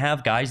 You need to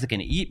have guys that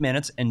can eat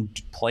minutes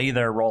and play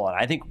their role. And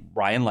I think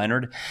Ryan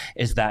Leonard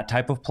is that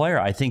type of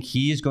player. I think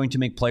he is going to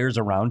make players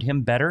around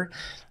him better.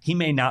 He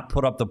may not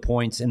put up the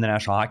points in the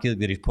National Hockey League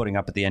that he's putting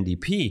up at the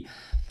NDP,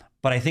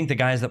 but I think the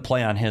guys that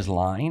play on his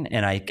line,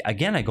 and I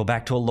go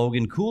back to a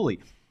Logan Cooley.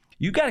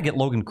 You got to get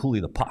Logan Cooley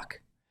the puck.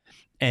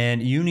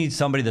 And you need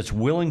somebody that's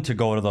willing to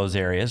go to those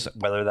areas,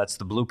 whether that's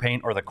the blue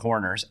paint or the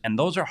corners. And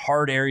those are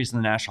hard areas in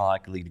the National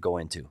Hockey League to go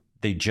into.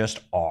 They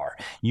just are.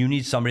 You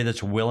need somebody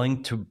that's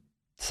willing to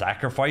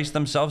sacrifice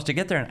themselves to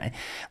get there. And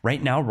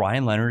right now,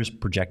 Ryan Leonard is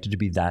projected to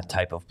be that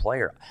type of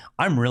player.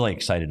 I'm really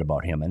excited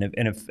about him. And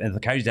if the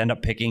Coyotes end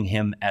up picking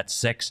him at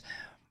 6,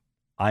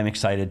 I'm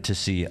excited to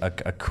see a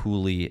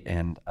Cooley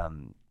and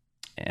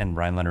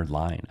Ryan Leonard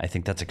line. I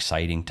think that's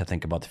exciting to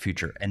think about the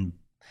future. And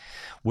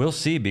we'll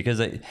see,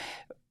 because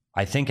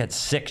I think at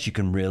 6, you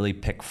can really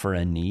pick for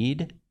a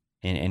need.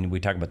 And we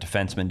talk about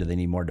defensemen. Do they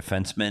need more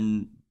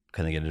defensemen?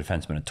 Can they get a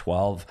defenseman at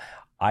 12?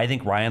 I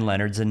think Ryan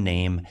Leonard's a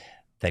name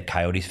that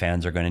Coyotes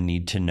fans are going to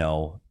need to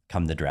know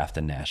come the draft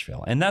in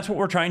Nashville. And that's what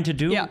we're trying to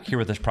do here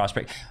with this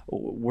prospect.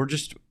 We're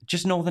just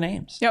know the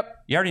names.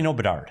 Yep. You already know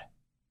Bedard.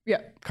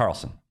 Yep.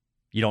 Carlson.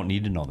 You don't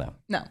need to know them.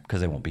 No.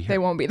 Because they won't be here. They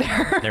won't be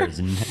there.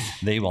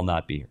 They will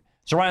not be here.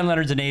 So Ryan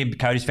Leonard's a name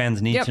Coyotes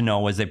fans need to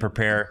know as they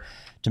prepare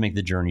to make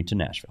the journey to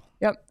Nashville.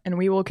 Yep. And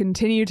we will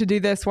continue to do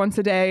this once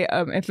a day.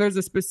 If there's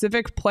a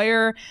specific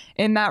player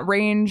in that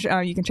range,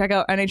 you can check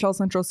out NHL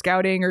Central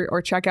Scouting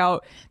or check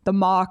out the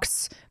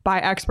mocks by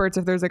experts.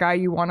 If there's a guy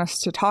you want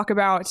us to talk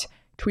about,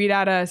 tweet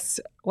at us,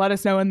 let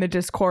us know in the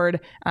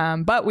Discord.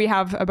 But we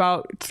have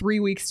about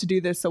 3 weeks to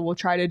do this, so we'll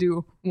try to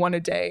do one a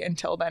day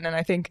until then. And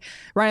I think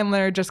Ryan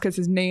Leonard, just because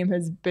his name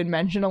has been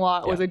mentioned a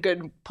lot, was a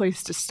good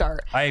place to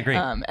start. I agree.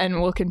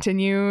 And we'll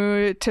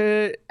continue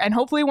to, and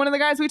hopefully one of the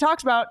guys we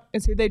talked about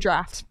is who they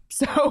draft.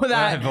 So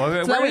that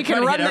we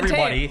can run the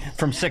tape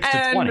from 6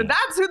 to 20. And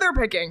that's who they're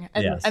picking.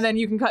 And then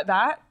you can cut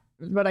that,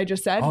 what I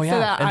just said. Oh, yeah. So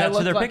that and that's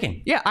who they're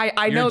picking. Yeah,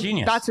 I know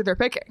that's who they're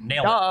picking.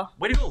 Nailed it.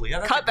 Way to go,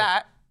 Leah. Cut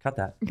that. Cut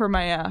that for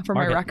my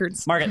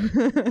records. Mark it.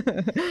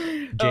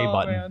 J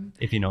button. Man.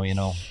 If you know, you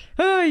know.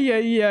 Oh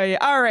yeah.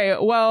 All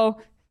right.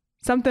 Well,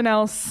 something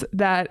else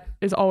that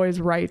is always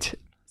right.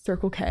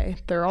 Circle K.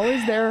 They're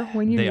always there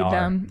when you need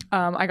them.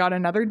 I got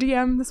another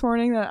DM this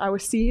morning that I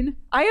was seen.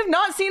 I have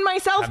not seen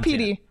myself,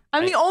 PD.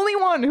 I'm the only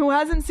one who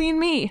hasn't seen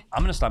me.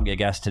 I'm gonna stop and get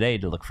gas today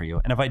to look for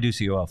you, and if I do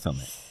see you, I'll film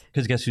it.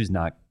 Because guess who's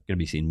not gonna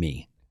be seeing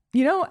me?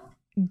 You know,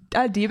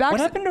 D-backs.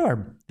 What happened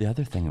to the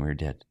other thing we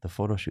did? The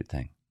photo shoot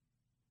thing.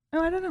 Oh,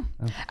 I don't know.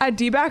 At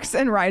D-backs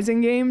and Rising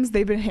Games,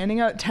 they've been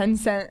handing out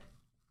 10-cent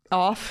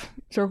off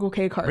Circle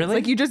K cards. Really?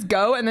 Like you just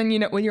go and then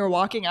when you're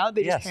walking out,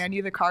 they just hand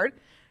you the card.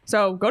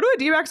 So go to a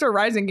D-backs or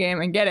Rising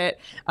game and get it.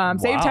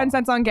 Save 10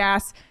 cents on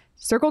gas.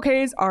 Circle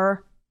Ks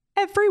are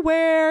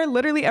everywhere,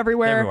 literally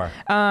everywhere.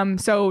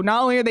 So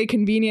not only are they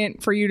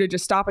convenient for you to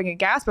just stop and get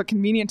gas, but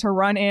convenient to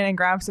run in and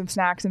grab some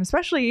snacks and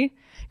especially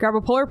grab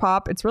a Polar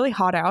Pop. It's really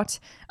hot out.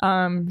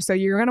 So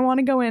you're going to want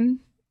to go in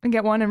and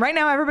get one. And right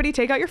now, everybody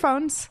take out your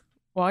phones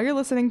while you're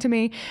listening to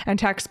me and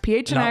text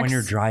PHNX. Not when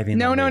you're driving.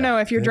 No.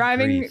 If you're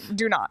driving,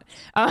 do not.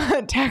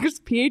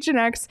 Text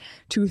PHNX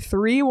to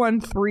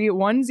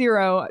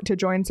 31310 to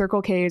join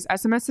Circle K's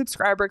SMS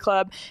subscriber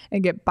club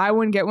and get buy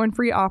one, get one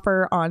free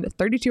offer on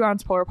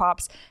 32-ounce Polar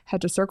Pops.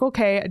 Head to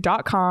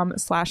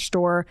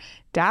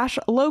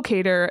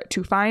circlek.com/store-locator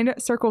to find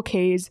Circle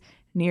K's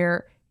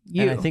near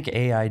you. And I think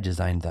AI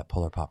designed that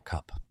Polar Pop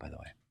cup, by the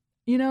way.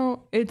 You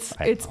know, it's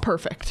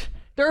perfect.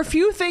 There are a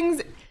few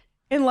things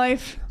in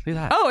life. Look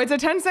at that. Oh, it's a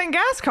 10-cent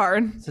gas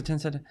card. It's a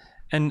 10-cent.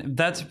 And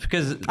that's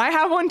because I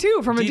have one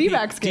too from a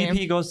D-backs game.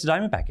 DP goes to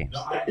Diamondback games.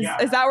 No,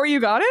 is that where you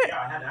got it? Yeah,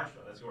 I had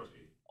extra. That's yours,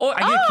 Pete. Oh, I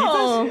get to keep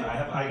this?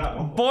 Yeah, I got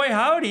one. Boy,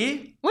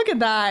 howdy. Look at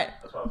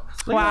that.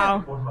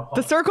 Wow.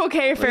 The Circle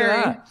K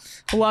ferry.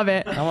 Love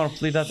it. I want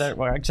to leave that there.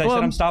 Because I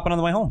said I'm stopping on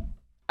the way home.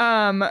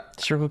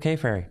 Circle K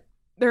ferry.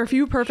 There are a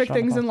few perfect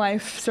things in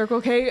life.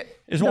 Circle K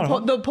is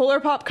one. The Polar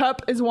Pop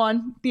cup is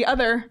one. The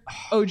other,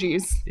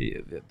 OGs.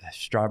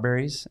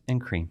 Strawberries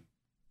and cream.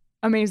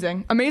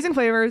 Amazing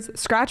flavors.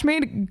 Scratch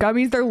made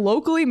gummies. They're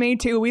locally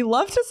made too. We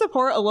love to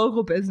support a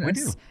local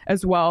business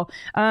as well.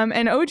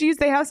 And OGs,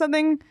 they have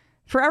something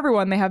for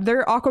everyone. They have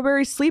their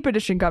Aquaberry Sleep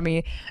Edition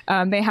gummy.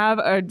 They have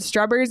a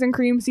strawberries and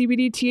cream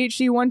CBD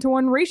THC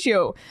 1-to-1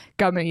 ratio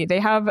gummy. They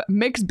have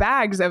mixed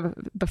bags of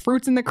the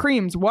fruits and the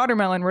creams: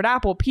 watermelon, red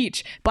apple,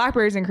 peach,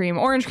 blackberries and cream,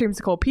 orange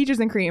creamsicle, peaches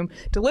and cream.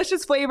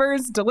 Delicious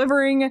flavors,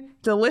 delivering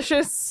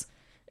delicious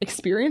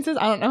experiences.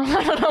 I don't know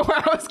where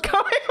I was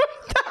going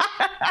with that.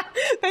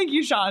 Thank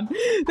you, Sean.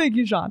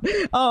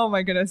 Oh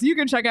my goodness. You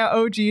can check out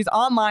OGs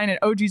online at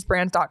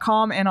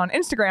ogsbrands.com and on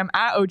Instagram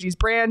at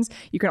ogsbrands.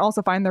 You can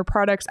also find their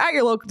products at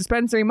your local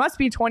dispensary. Must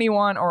be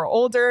 21 or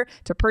older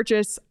to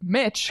purchase.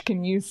 Mitch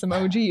can use some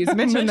OGs.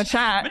 Mitch in the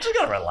chat. Mitch, you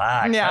gotta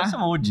relax. Yeah. Have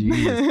some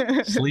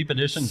OGs. Sleep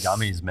edition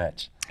gummies,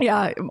 Mitch.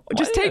 Yeah.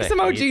 Just take some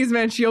OGs,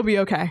 Mitch. You'll be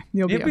okay.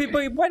 You'll be okay.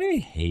 But why do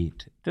you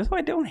hate? That's why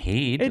I don't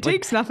hate. It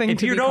takes nothing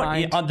to be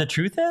kind. The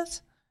truth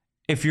is,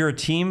 if you're a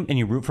team and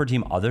you root for a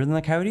team other than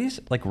the Coyotes,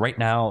 like right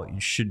now, you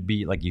should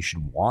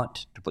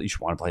want to play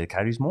the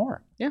Coyotes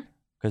more. Yeah.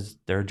 Because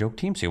they're a joke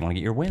team, so you want to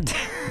get your wins,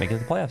 make it to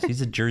the playoffs.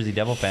 He's a Jersey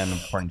Devil fan,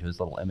 according to his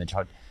little image.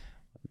 How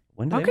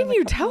can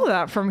you tell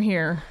that from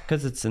here?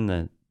 Because it's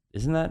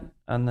isn't that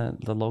on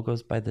the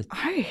logos by the...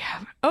 I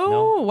have...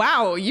 Oh, no?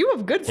 Wow. You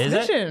have good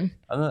vision.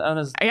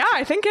 Yeah,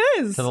 I think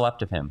it is. To the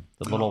left of him.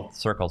 The little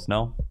circles,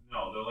 no?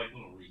 No, they're like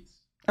little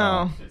wreaths.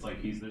 Oh. It's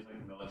like there's like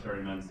a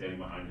military man standing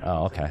behind him.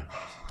 Oh, okay.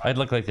 I'd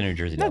look like the New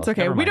Jersey Devils. That's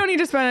okay. We don't need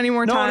to spend any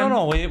more time.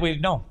 No.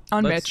 Wait, no.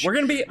 On Mitch. We're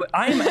going to be...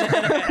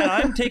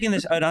 I'm taking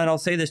this, and I'll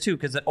say this too,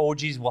 because the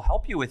OGs will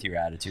help you with your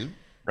attitude,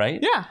 right?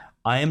 Yeah.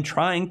 I am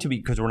trying to be,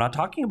 because we're not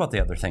talking about the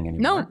other thing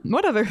anymore. No,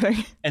 what other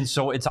thing? And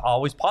so it's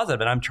always positive,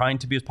 and I'm trying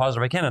to be as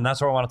positive as I can, and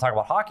that's why I want to talk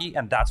about hockey,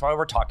 and that's why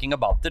we're talking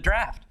about the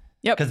draft.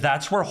 Yep. Because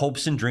that's where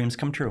hopes and dreams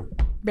come true.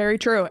 Very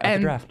true.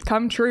 And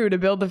come true to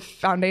build the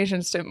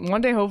foundations to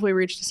one day hopefully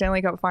reach the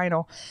Stanley Cup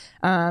final.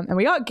 And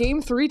we got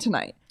Game 3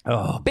 tonight.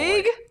 Oh,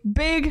 big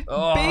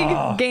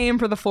game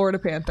for the Florida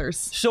Panthers.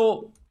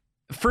 So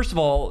First of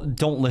all,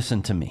 don't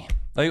listen to me.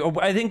 Like,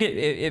 I think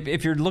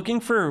if you're looking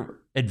for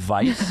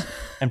advice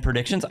and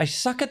predictions, I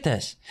suck at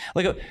this.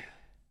 Like,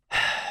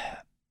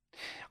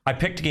 I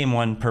picked game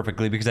one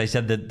perfectly because I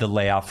said that the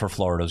layoff for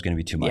Florida was going to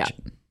be too much.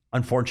 Yeah.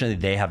 Unfortunately,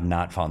 they have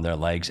not found their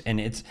legs, and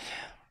it's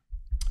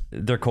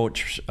their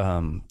coach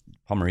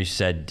Palmareese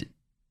said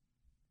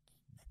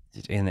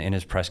in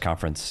his press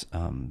conference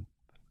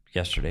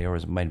yesterday, or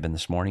it might have been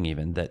this morning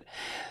even, that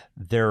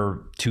they're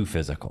too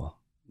physical.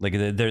 Like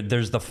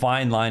there's the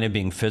fine line of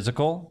being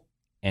physical,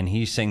 and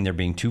he's saying they're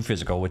being too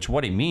physical, which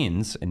what he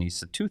means, and he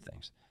said two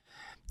things.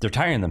 They're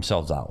tiring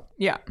themselves out.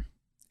 Yeah.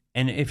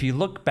 And if you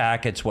look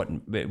back, it's what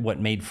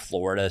made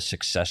Florida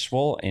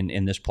successful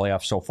in this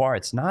playoff so far.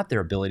 It's not their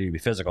ability to be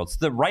physical. It's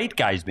the right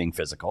guys being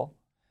physical.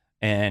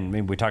 And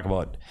maybe we talk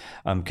about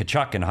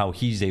Tkachuk and how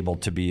he's able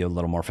to be a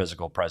little more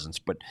physical presence.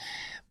 But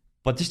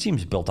this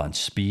team's built on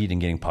speed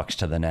and getting pucks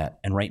to the net.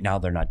 And right now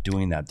they're not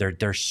doing that.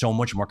 They're so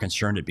much more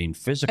concerned at being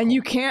physical. And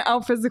you can't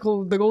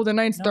out-physical the Golden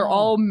Knights. No. They're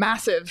all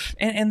massive.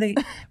 And they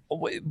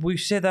we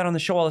say that on the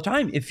show all the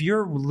time. If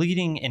you're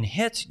leading in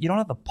hits, you don't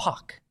have the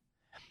puck.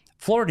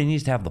 Florida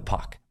needs to have the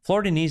puck.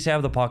 Florida needs to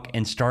have the puck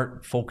and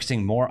start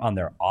focusing more on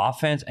their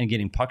offense and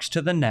getting pucks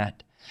to the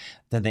net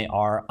than they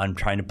are on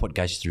trying to put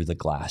guys through the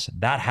glass.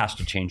 That has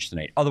to change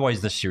tonight. Otherwise,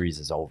 this series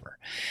is over.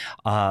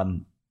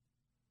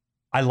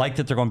 I like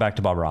that they're going back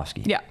to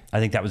Bobrovsky. Yeah.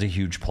 I think that was a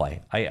huge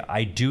play.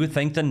 I do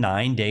think the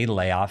 9-day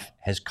layoff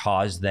has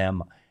caused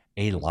them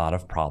a lot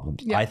of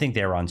problems. Yeah. I think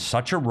they're on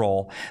such a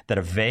roll that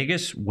if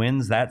Vegas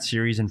wins that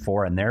series in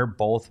 4 and they're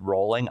both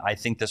rolling, I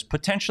think this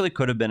potentially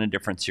could have been a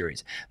different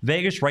series.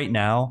 Vegas right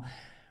now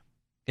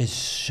is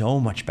so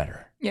much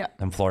better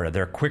than Florida.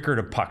 They're quicker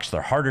to pucks.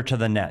 They're harder to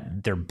the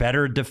net. They're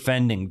better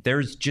defending.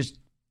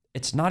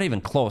 It's not even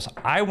close.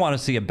 I want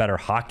to see a better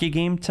hockey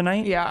game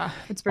tonight. Yeah,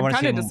 it's been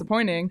kind of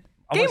disappointing.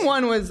 Game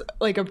one was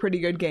like a pretty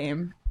good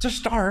game. To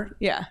start.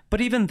 Yeah. But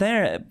even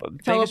there,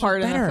 fell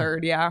apart in the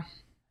third, yeah.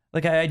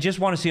 Like, I just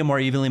want to see a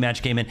more evenly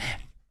matched game. And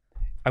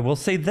I will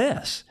say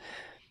this.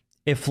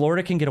 If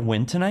Florida can get a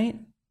win tonight,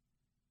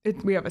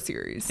 we have a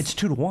series. It's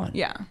 2-1.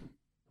 Yeah.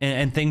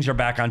 And things are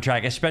back on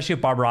track, especially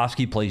if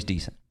Bobrovsky plays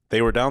decent.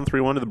 They were down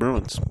 3-1 to the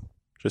Bruins.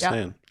 Just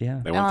saying.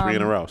 Yeah. They won 3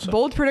 in a row. So.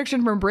 Bold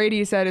prediction from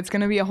Brady said it's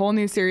going to be a whole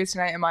new series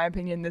tonight. In my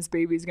opinion, this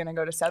baby's going to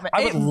go to 7.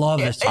 I would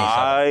love this.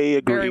 I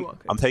agree. Well,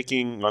 watch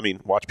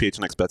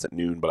PHNX bets at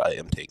noon, but I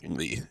am taking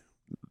the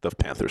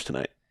Panthers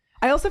tonight.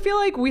 I also feel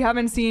like we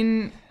haven't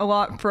seen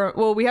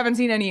we haven't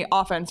seen any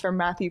offense from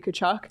Matthew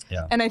Tkachuk.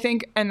 Yeah. And I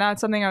think, and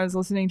that's something I was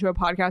listening to a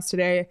podcast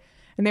today,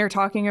 and they were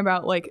talking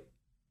about like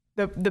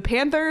the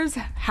Panthers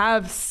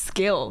have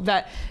skill.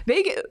 That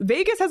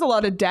Vegas has a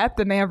lot of depth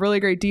and they have really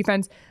great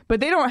defense, but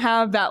they don't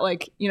have that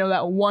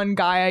that one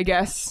guy, I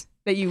guess,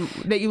 that you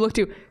look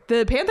to.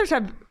 The Panthers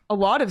have a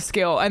lot of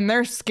skill, and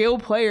their skill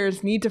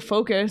players need to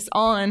focus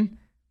on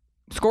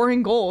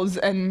scoring goals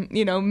and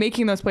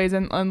making those plays,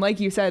 and like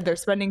you said, they're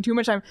spending too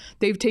much time.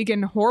 They've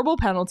taken horrible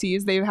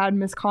penalties, they've had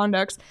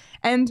misconducts,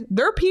 and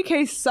their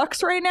PK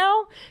sucks right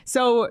now.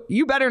 So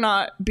you better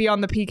not be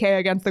on the PK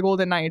against the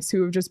Golden Knights,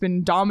 who have just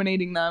been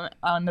dominating them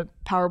on the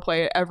power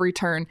play at every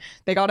turn.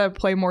 They got to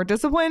play more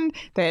disciplined.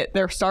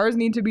 Their stars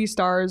need to be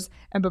stars,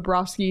 and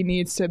Bobrovsky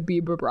needs to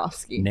be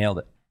Bobrovsky. Nailed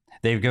it.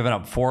 They've given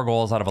up 4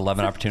 goals out of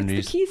 11 opportunities.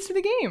 It's the keys to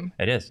the game.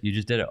 It is. You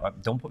just did it.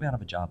 Don't put me out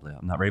of a job, Leo.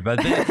 I'm not ready.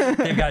 But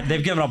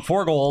they've given up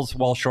 4 goals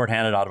while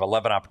shorthanded out of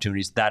 11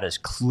 opportunities. That is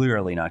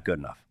clearly not good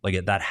enough.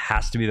 Like, that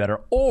has to be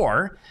better.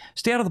 Or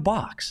stay out of the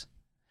box.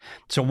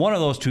 So one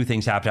of those two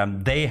things have to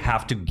happen. They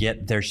have to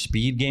get their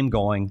speed game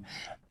going,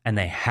 and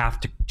they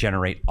have to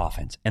generate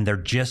offense. And they're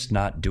just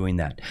not doing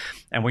that.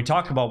 And we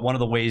talk about one of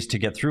the ways to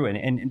get through.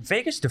 And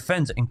Vegas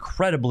defends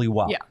incredibly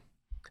well. Yeah.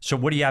 So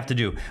what do you have to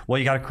do? Well,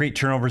 you got to create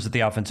turnovers at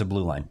the offensive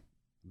blue line,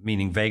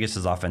 meaning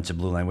Vegas's offensive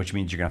blue line, which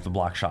means you're going to have to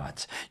block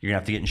shots. You're going to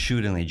have to get in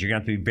shooting leads. You're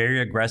going to have to be very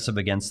aggressive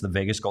against the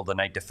Vegas Golden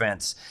Knight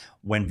defense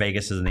when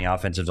Vegas is in the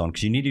offensive zone,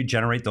 because you need to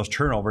generate those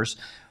turnovers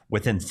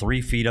within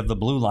 3 feet of the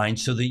blue line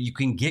so that you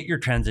can get your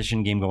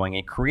transition game going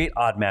and create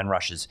odd man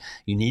rushes.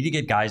 You need to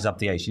get guys up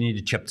the ice. You need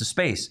to chip to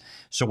space.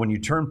 So when you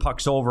turn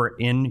pucks over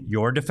in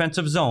your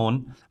defensive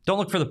zone, don't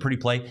look for the pretty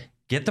play.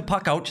 Get the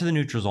puck out to the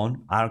neutral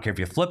zone. I don't care if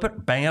you flip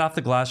it, bang it off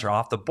the glass or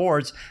off the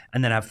boards,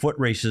 and then have foot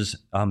races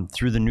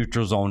through the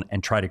neutral zone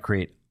and try to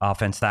create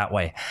offense that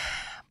way.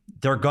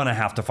 They're going to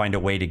have to find a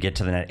way to get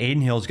to the net.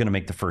 Adin Hill is going to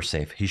make the first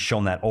save. He's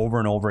shown that over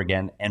and over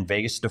again, and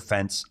Vegas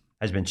defense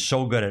has been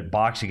so good at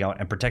boxing out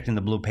and protecting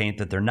the blue paint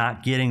that they're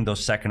not getting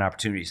those second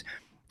opportunities.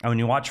 And when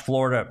you watch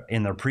Florida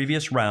in their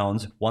previous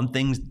rounds, one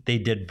thing they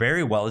did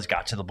very well is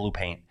got to the blue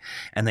paint,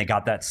 and they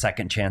got that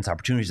second chance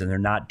opportunities, and they're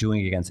not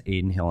doing it against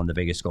Adin Hill and the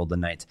Vegas Golden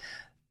Knights.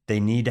 They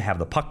need to have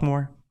the puck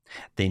more.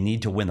 They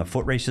need to win the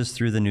foot races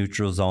through the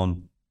neutral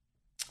zone,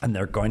 and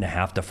they're going to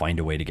have to find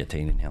a way to get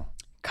to Adin Hill.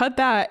 Cut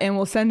that, and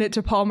we'll send it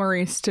to Paul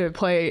Maurice to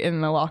play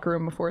in the locker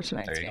room before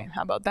tonight's game.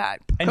 How about that?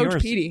 And Coach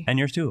yours, Petey. And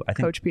yours too. I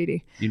think Coach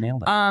Petey. You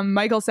nailed it.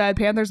 Michael said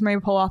Panthers may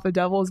pull off the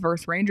Devils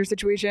versus Rangers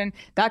situation.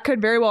 That could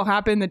very well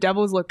happen. The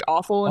Devils looked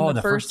awful in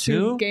the first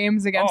two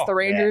games against the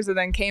Rangers and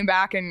then came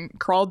back and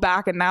crawled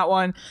back in that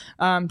one.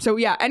 So,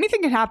 yeah,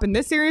 anything can happen.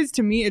 This series,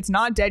 to me, it's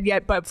not dead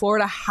yet, but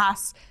Florida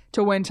has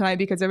to win tonight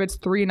because if it's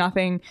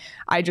 3-0,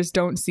 I just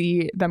don't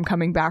see them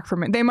coming back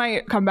from it. They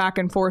might come back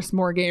and force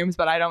more games,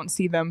 but I don't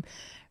see them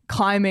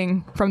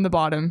climbing from the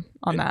bottom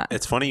on that.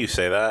 It's funny you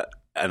say that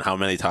and how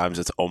many times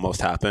it's almost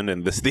happened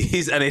in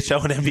these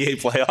NHL and NBA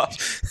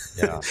playoffs.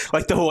 Yeah.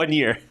 Like the 1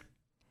 year.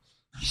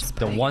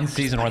 The one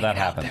season where that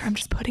happened. I'm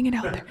just putting it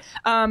out there.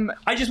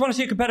 I just want to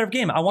see a competitive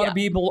game. I want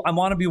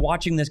to be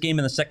watching this game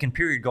in the second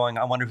period going,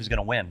 I wonder who's going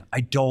to win. I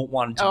don't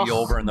want it to be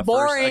over in the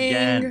first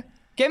again.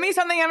 Give me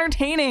something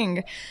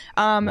entertaining.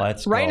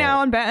 Let's right go. now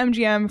on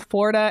BetMGM,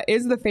 Florida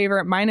is the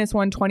favorite,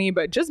 -120,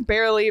 but just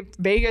barely.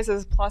 Vegas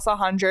is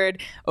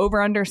 +100.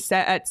 Over under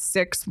set at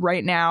 6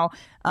 right now.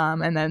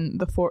 And then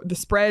the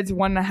spread's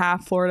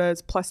 1.5. Florida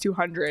is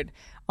 +200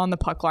 on the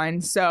puck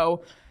line.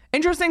 So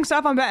interesting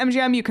stuff on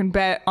BetMGM. You can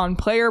bet on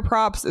player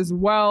props as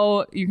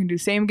well. You can do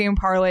same game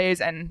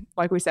parlays. And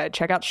like we said,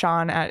 check out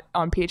Sean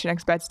on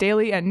PHNX Bets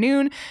Daily at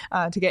noon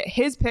to get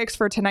his picks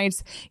for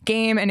tonight's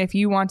game. And if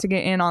you want to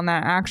get in on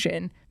that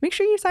action, make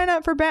sure you sign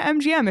up for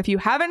BetMGM. If you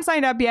haven't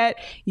signed up yet,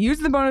 use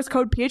the bonus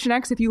code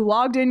PHNX. If you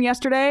logged in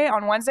yesterday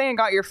on Wednesday and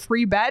got your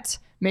free bet,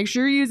 make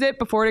sure you use it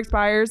before it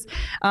expires.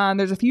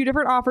 There's a few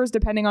different offers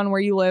depending on where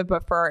you live,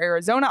 but for our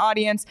Arizona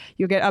audience,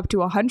 you'll get up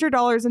to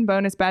 $100 in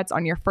bonus bets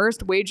on your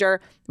first wager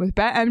with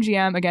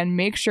BetMGM. Again,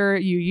 make sure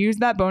you use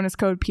that bonus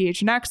code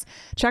PHNX.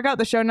 Check out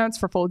the show notes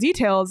for full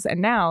details.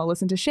 And now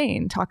listen to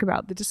Shane talk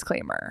about the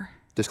disclaimer.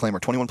 Disclaimer,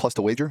 21 plus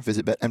to wager.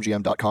 Visit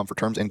BetMGM.com for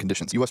terms and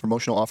conditions. U.S.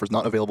 promotional offers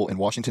not available in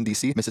Washington,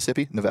 D.C.,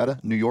 Mississippi,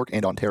 Nevada, New York,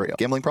 and Ontario.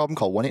 Gambling problem?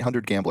 Call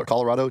 1-800-GAMBLER.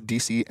 Colorado,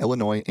 D.C.,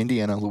 Illinois,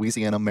 Indiana,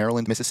 Louisiana,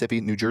 Maryland, Mississippi,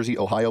 New Jersey,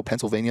 Ohio,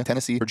 Pennsylvania,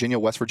 Tennessee, Virginia,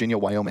 West Virginia,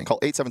 Wyoming. Call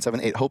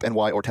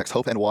 877-8-HOPE-NY or text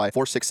HOPE-NY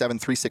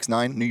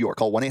 467-369, New York.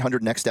 Call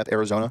 1-800-NEXT-STEP,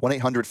 Arizona.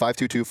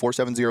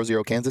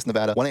 1-800-522-4700, Kansas,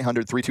 Nevada.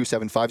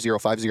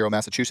 1-800-327-5050,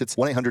 Massachusetts.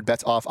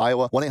 1-800-BETS-OFF,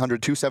 Iowa.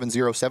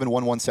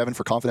 1-800-270-7117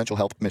 for confidential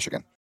help,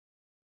 Michigan.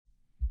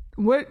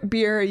 What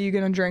beer are you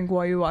going to drink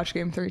while you watch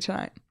Game 3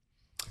 tonight?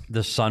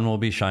 The sun will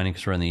be shining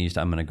because we're in the east.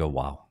 I'm going to go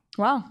wow.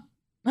 Wow.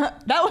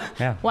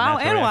 Wow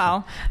and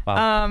wow.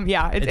 Wow.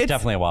 Yeah, it's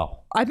definitely a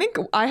wow. I think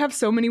I have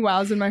so many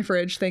wows in my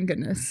fridge. Thank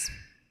goodness.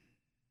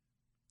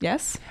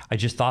 Yes? I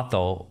just thought,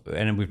 though,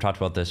 and we've talked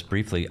about this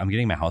briefly, I'm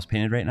getting my house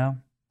painted right now.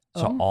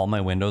 So all my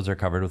windows are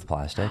covered with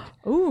plastic.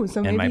 Ooh,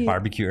 so and maybe my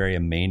barbecue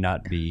area may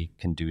not be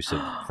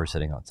conducive for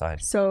sitting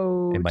outside.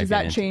 So does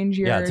that change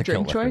your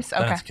drink choice?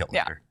 Okay. That's a kilt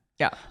liquor.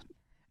 Yeah.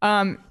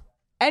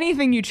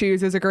 Anything you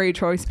choose is a great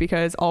choice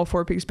because all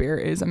Four Peaks beer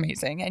is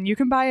amazing and you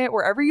can buy it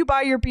wherever you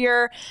buy your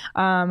beer.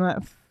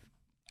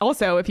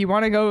 Also, if you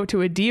want to go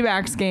to a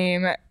D-backs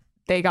game,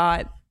 they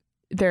got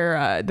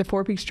their the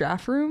Four Peaks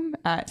draft room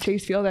at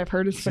Chase Field. I've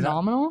heard is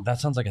phenomenal. That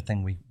sounds like a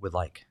thing we would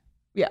like.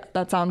 Yeah,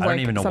 that sounds I don't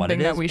like even know something what it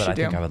is, that we but should I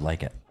think do. I would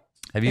like it.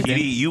 Have you been?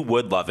 You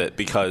would love it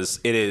because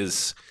it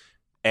is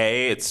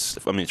it's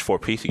Four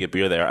Peaks, you get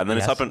beer there, and then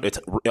it's up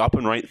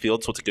in right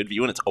field, so it's a good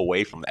view and it's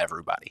away from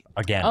everybody.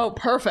 Again. Oh,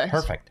 perfect.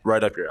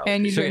 Right up your alley.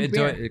 And you drink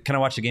beer. Can I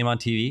watch the game on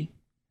TV?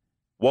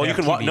 Well, you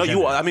can watch. No,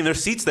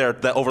 there's seats there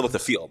that overlook the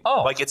field.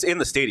 Oh, like it's in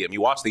the stadium.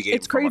 You watch the game.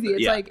 It's crazy.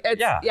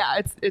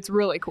 It's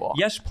really cool.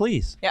 Yes,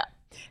 please. Yeah.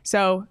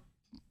 So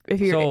if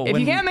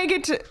you can't make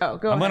it to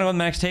go I'm going to go to the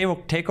next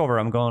takeover.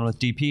 I'm going with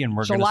DP and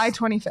we're July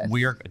 25th.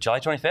 We're July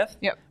 25th?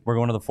 Yep. We're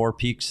going to the Four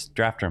Peaks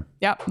draft room.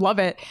 Yep, love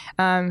it.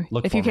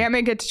 If you can't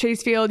make it to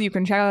Chase Field, you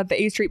can check out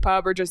the A Street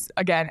Pub or just,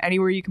 again,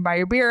 anywhere you can buy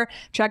your beer.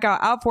 Check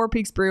out Four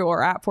Peaks Brew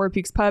or at Four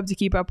Peaks Pub to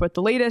keep up with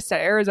the latest at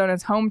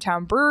Arizona's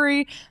hometown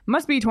brewery.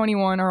 Must be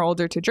 21 or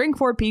older to drink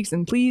Four Peaks,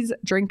 and please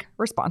drink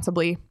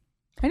responsibly.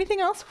 Anything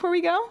else before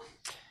we go?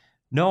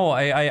 No,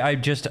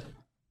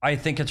 I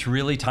think it's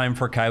really time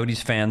for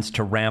Coyotes fans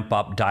to ramp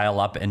up, dial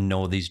up, and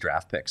know these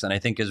draft picks. And I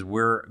think as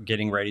we're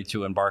getting ready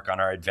to embark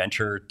on our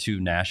adventure to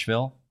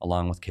Nashville,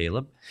 along with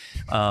Caleb,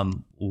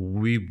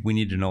 we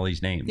need to know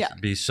these names.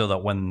 So that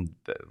when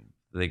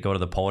they go to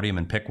the podium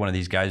and pick one of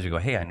these guys, we go,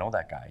 hey, I know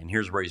that guy, and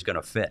here's where he's going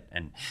to fit.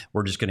 And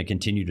we're just going to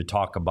continue to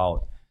talk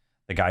about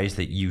the guys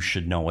that you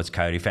should know as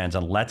Coyote fans.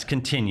 And let's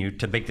continue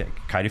to make the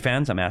Coyote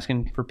fans, I'm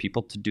asking for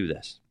people to do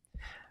this.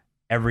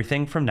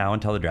 Everything from now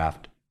until the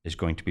draft is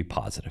going to be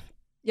positive.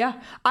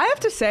 Yeah. I have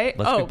to say,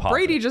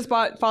 Brady just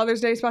bought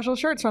Father's Day special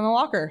shirts from the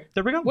locker.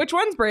 There we go. Which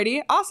one's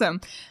Brady? Awesome.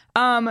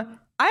 I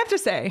have to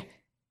say,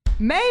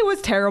 May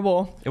was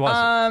terrible. It was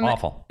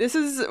awful.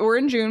 We're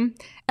in June,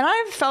 and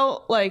I've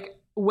felt like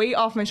weight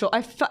off my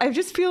shoulder. I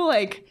just feel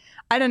like,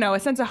 I don't know, a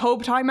sense of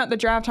hope, talking about the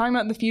draft, talking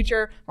about the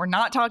future. We're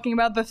not talking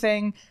about the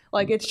thing.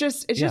 Like, it's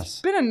just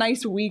been a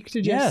nice week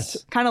to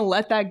just kind of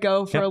let that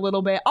go for a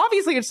little bit.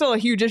 Obviously, it's still a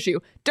huge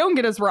issue. Don't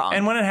get us wrong.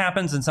 And when it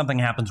happens and something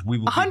happens, we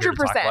will be here to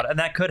talk about it. And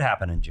that could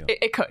happen in June.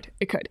 It could.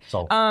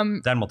 So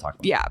then we'll talk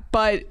about it. Yeah,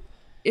 but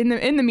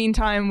in the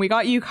meantime, we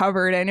got you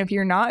covered. And if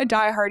you're not a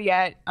diehard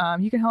yet,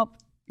 you can help.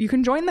 You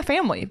can join the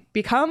family.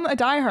 Become a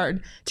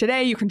diehard.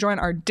 Today, you can join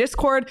our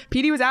Discord.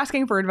 PD was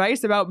asking for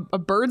advice about a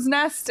bird's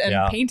nest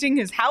and painting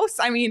his house.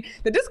 I mean,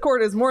 the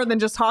Discord is more than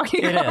just hockey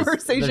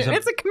conversation.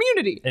 It's a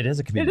community. It is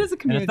a community. It is a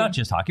community. And it's not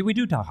just hockey. We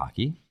do talk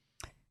hockey,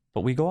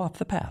 but we go off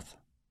the path.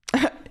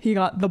 He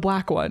got the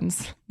black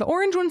ones. The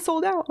orange ones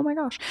sold out. Oh my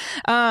gosh.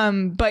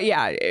 But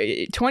yeah,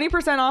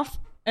 20% off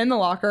in the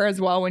locker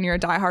as well when you're a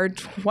diehard.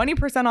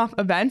 20% off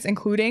events,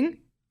 including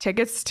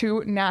tickets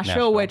to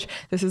Nashville, which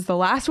this is the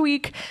last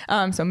week.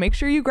 So make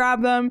sure you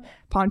grab them.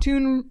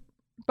 Pontoon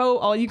boat,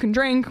 all you can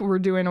drink. We're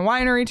doing a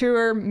winery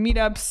tour,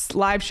 meetups,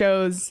 live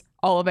shows,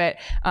 all of it.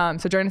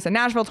 So join us in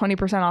Nashville,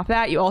 20% off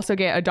that. You also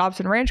get a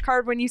Dobson Ranch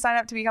card when you sign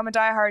up to become a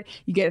diehard.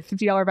 You get a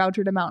 $50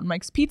 voucher to Mountain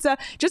Mike's Pizza.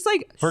 Just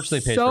like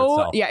virtually pays for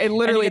itself. Yeah, it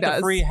literally and you get does.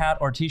 The free hat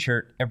or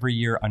t-shirt every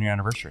year on your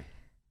anniversary.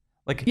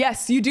 Like,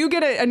 yes, you do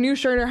get a new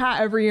shirt or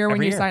hat every year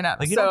when you sign up.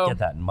 Like, you don't get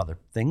that in other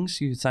things.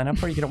 You sign up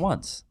for, you get it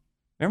once.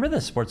 Remember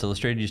the Sports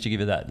Illustrated used to give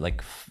you that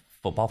like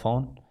football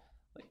phone,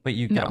 but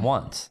you get it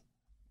once.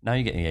 Now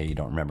you get you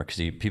don't remember because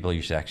people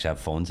used to actually have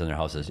phones in their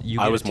houses.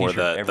 I was more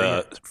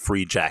the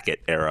free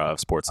jacket era of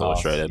Sports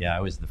Illustrated. Yeah,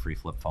 I was the free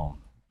flip phone,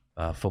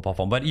 football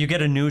phone. But you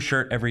get a new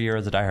shirt every year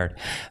as a diehard.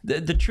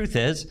 The truth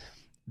is,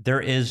 there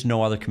is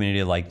no other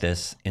community like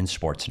this in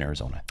sports in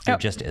Arizona. There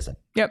just isn't.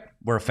 Yep.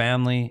 We're a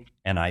family,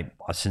 and I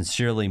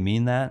sincerely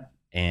mean that.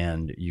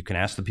 And you can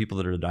ask the people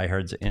that are the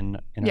diehards in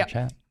our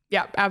chat.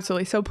 Yeah,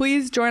 absolutely. So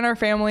please join our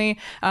family.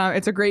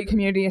 It's a great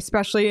community,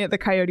 especially the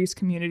Coyotes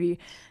community.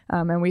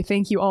 And we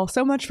thank you all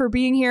so much for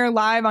being here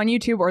live on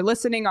YouTube or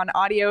listening on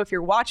audio. If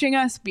you're watching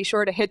us, be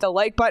sure to hit the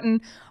like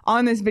button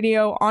on this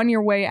video on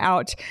your way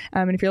out.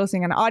 And if you're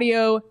listening on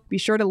audio, be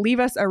sure to leave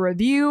us a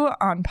review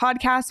on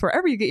podcasts,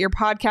 wherever you get your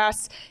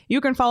podcasts. You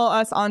can follow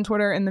us on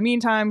Twitter in the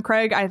meantime.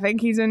 Craig, I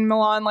think he's in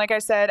Milan, like I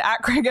said, at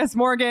Craig S.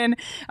 Morgan.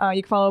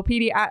 You can follow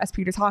PD at S.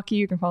 Peters Hockey.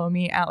 You can follow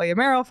me at Leah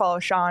Merrill. Follow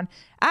Sean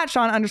at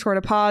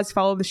Sean_to_pause.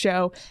 Follow the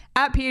show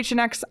at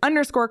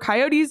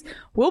PHNX_Coyotes.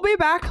 We'll be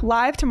back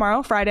live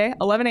tomorrow, Friday,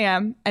 11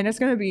 a.m. And it's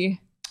going to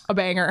be a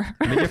banger.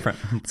 It'll be different.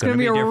 It's going to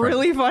be a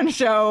really fun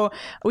show.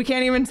 We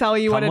can't even tell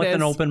you what it is. Come with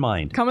an open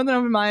mind. Come with an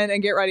open mind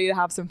and get ready to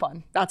have some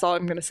fun. That's all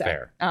I'm going to say.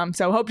 Fair.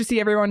 So hope to see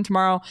everyone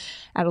tomorrow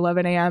at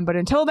 11 a.m. But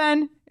until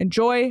then,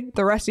 enjoy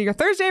the rest of your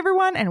Thursday,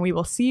 everyone. And we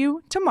will see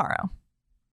you tomorrow.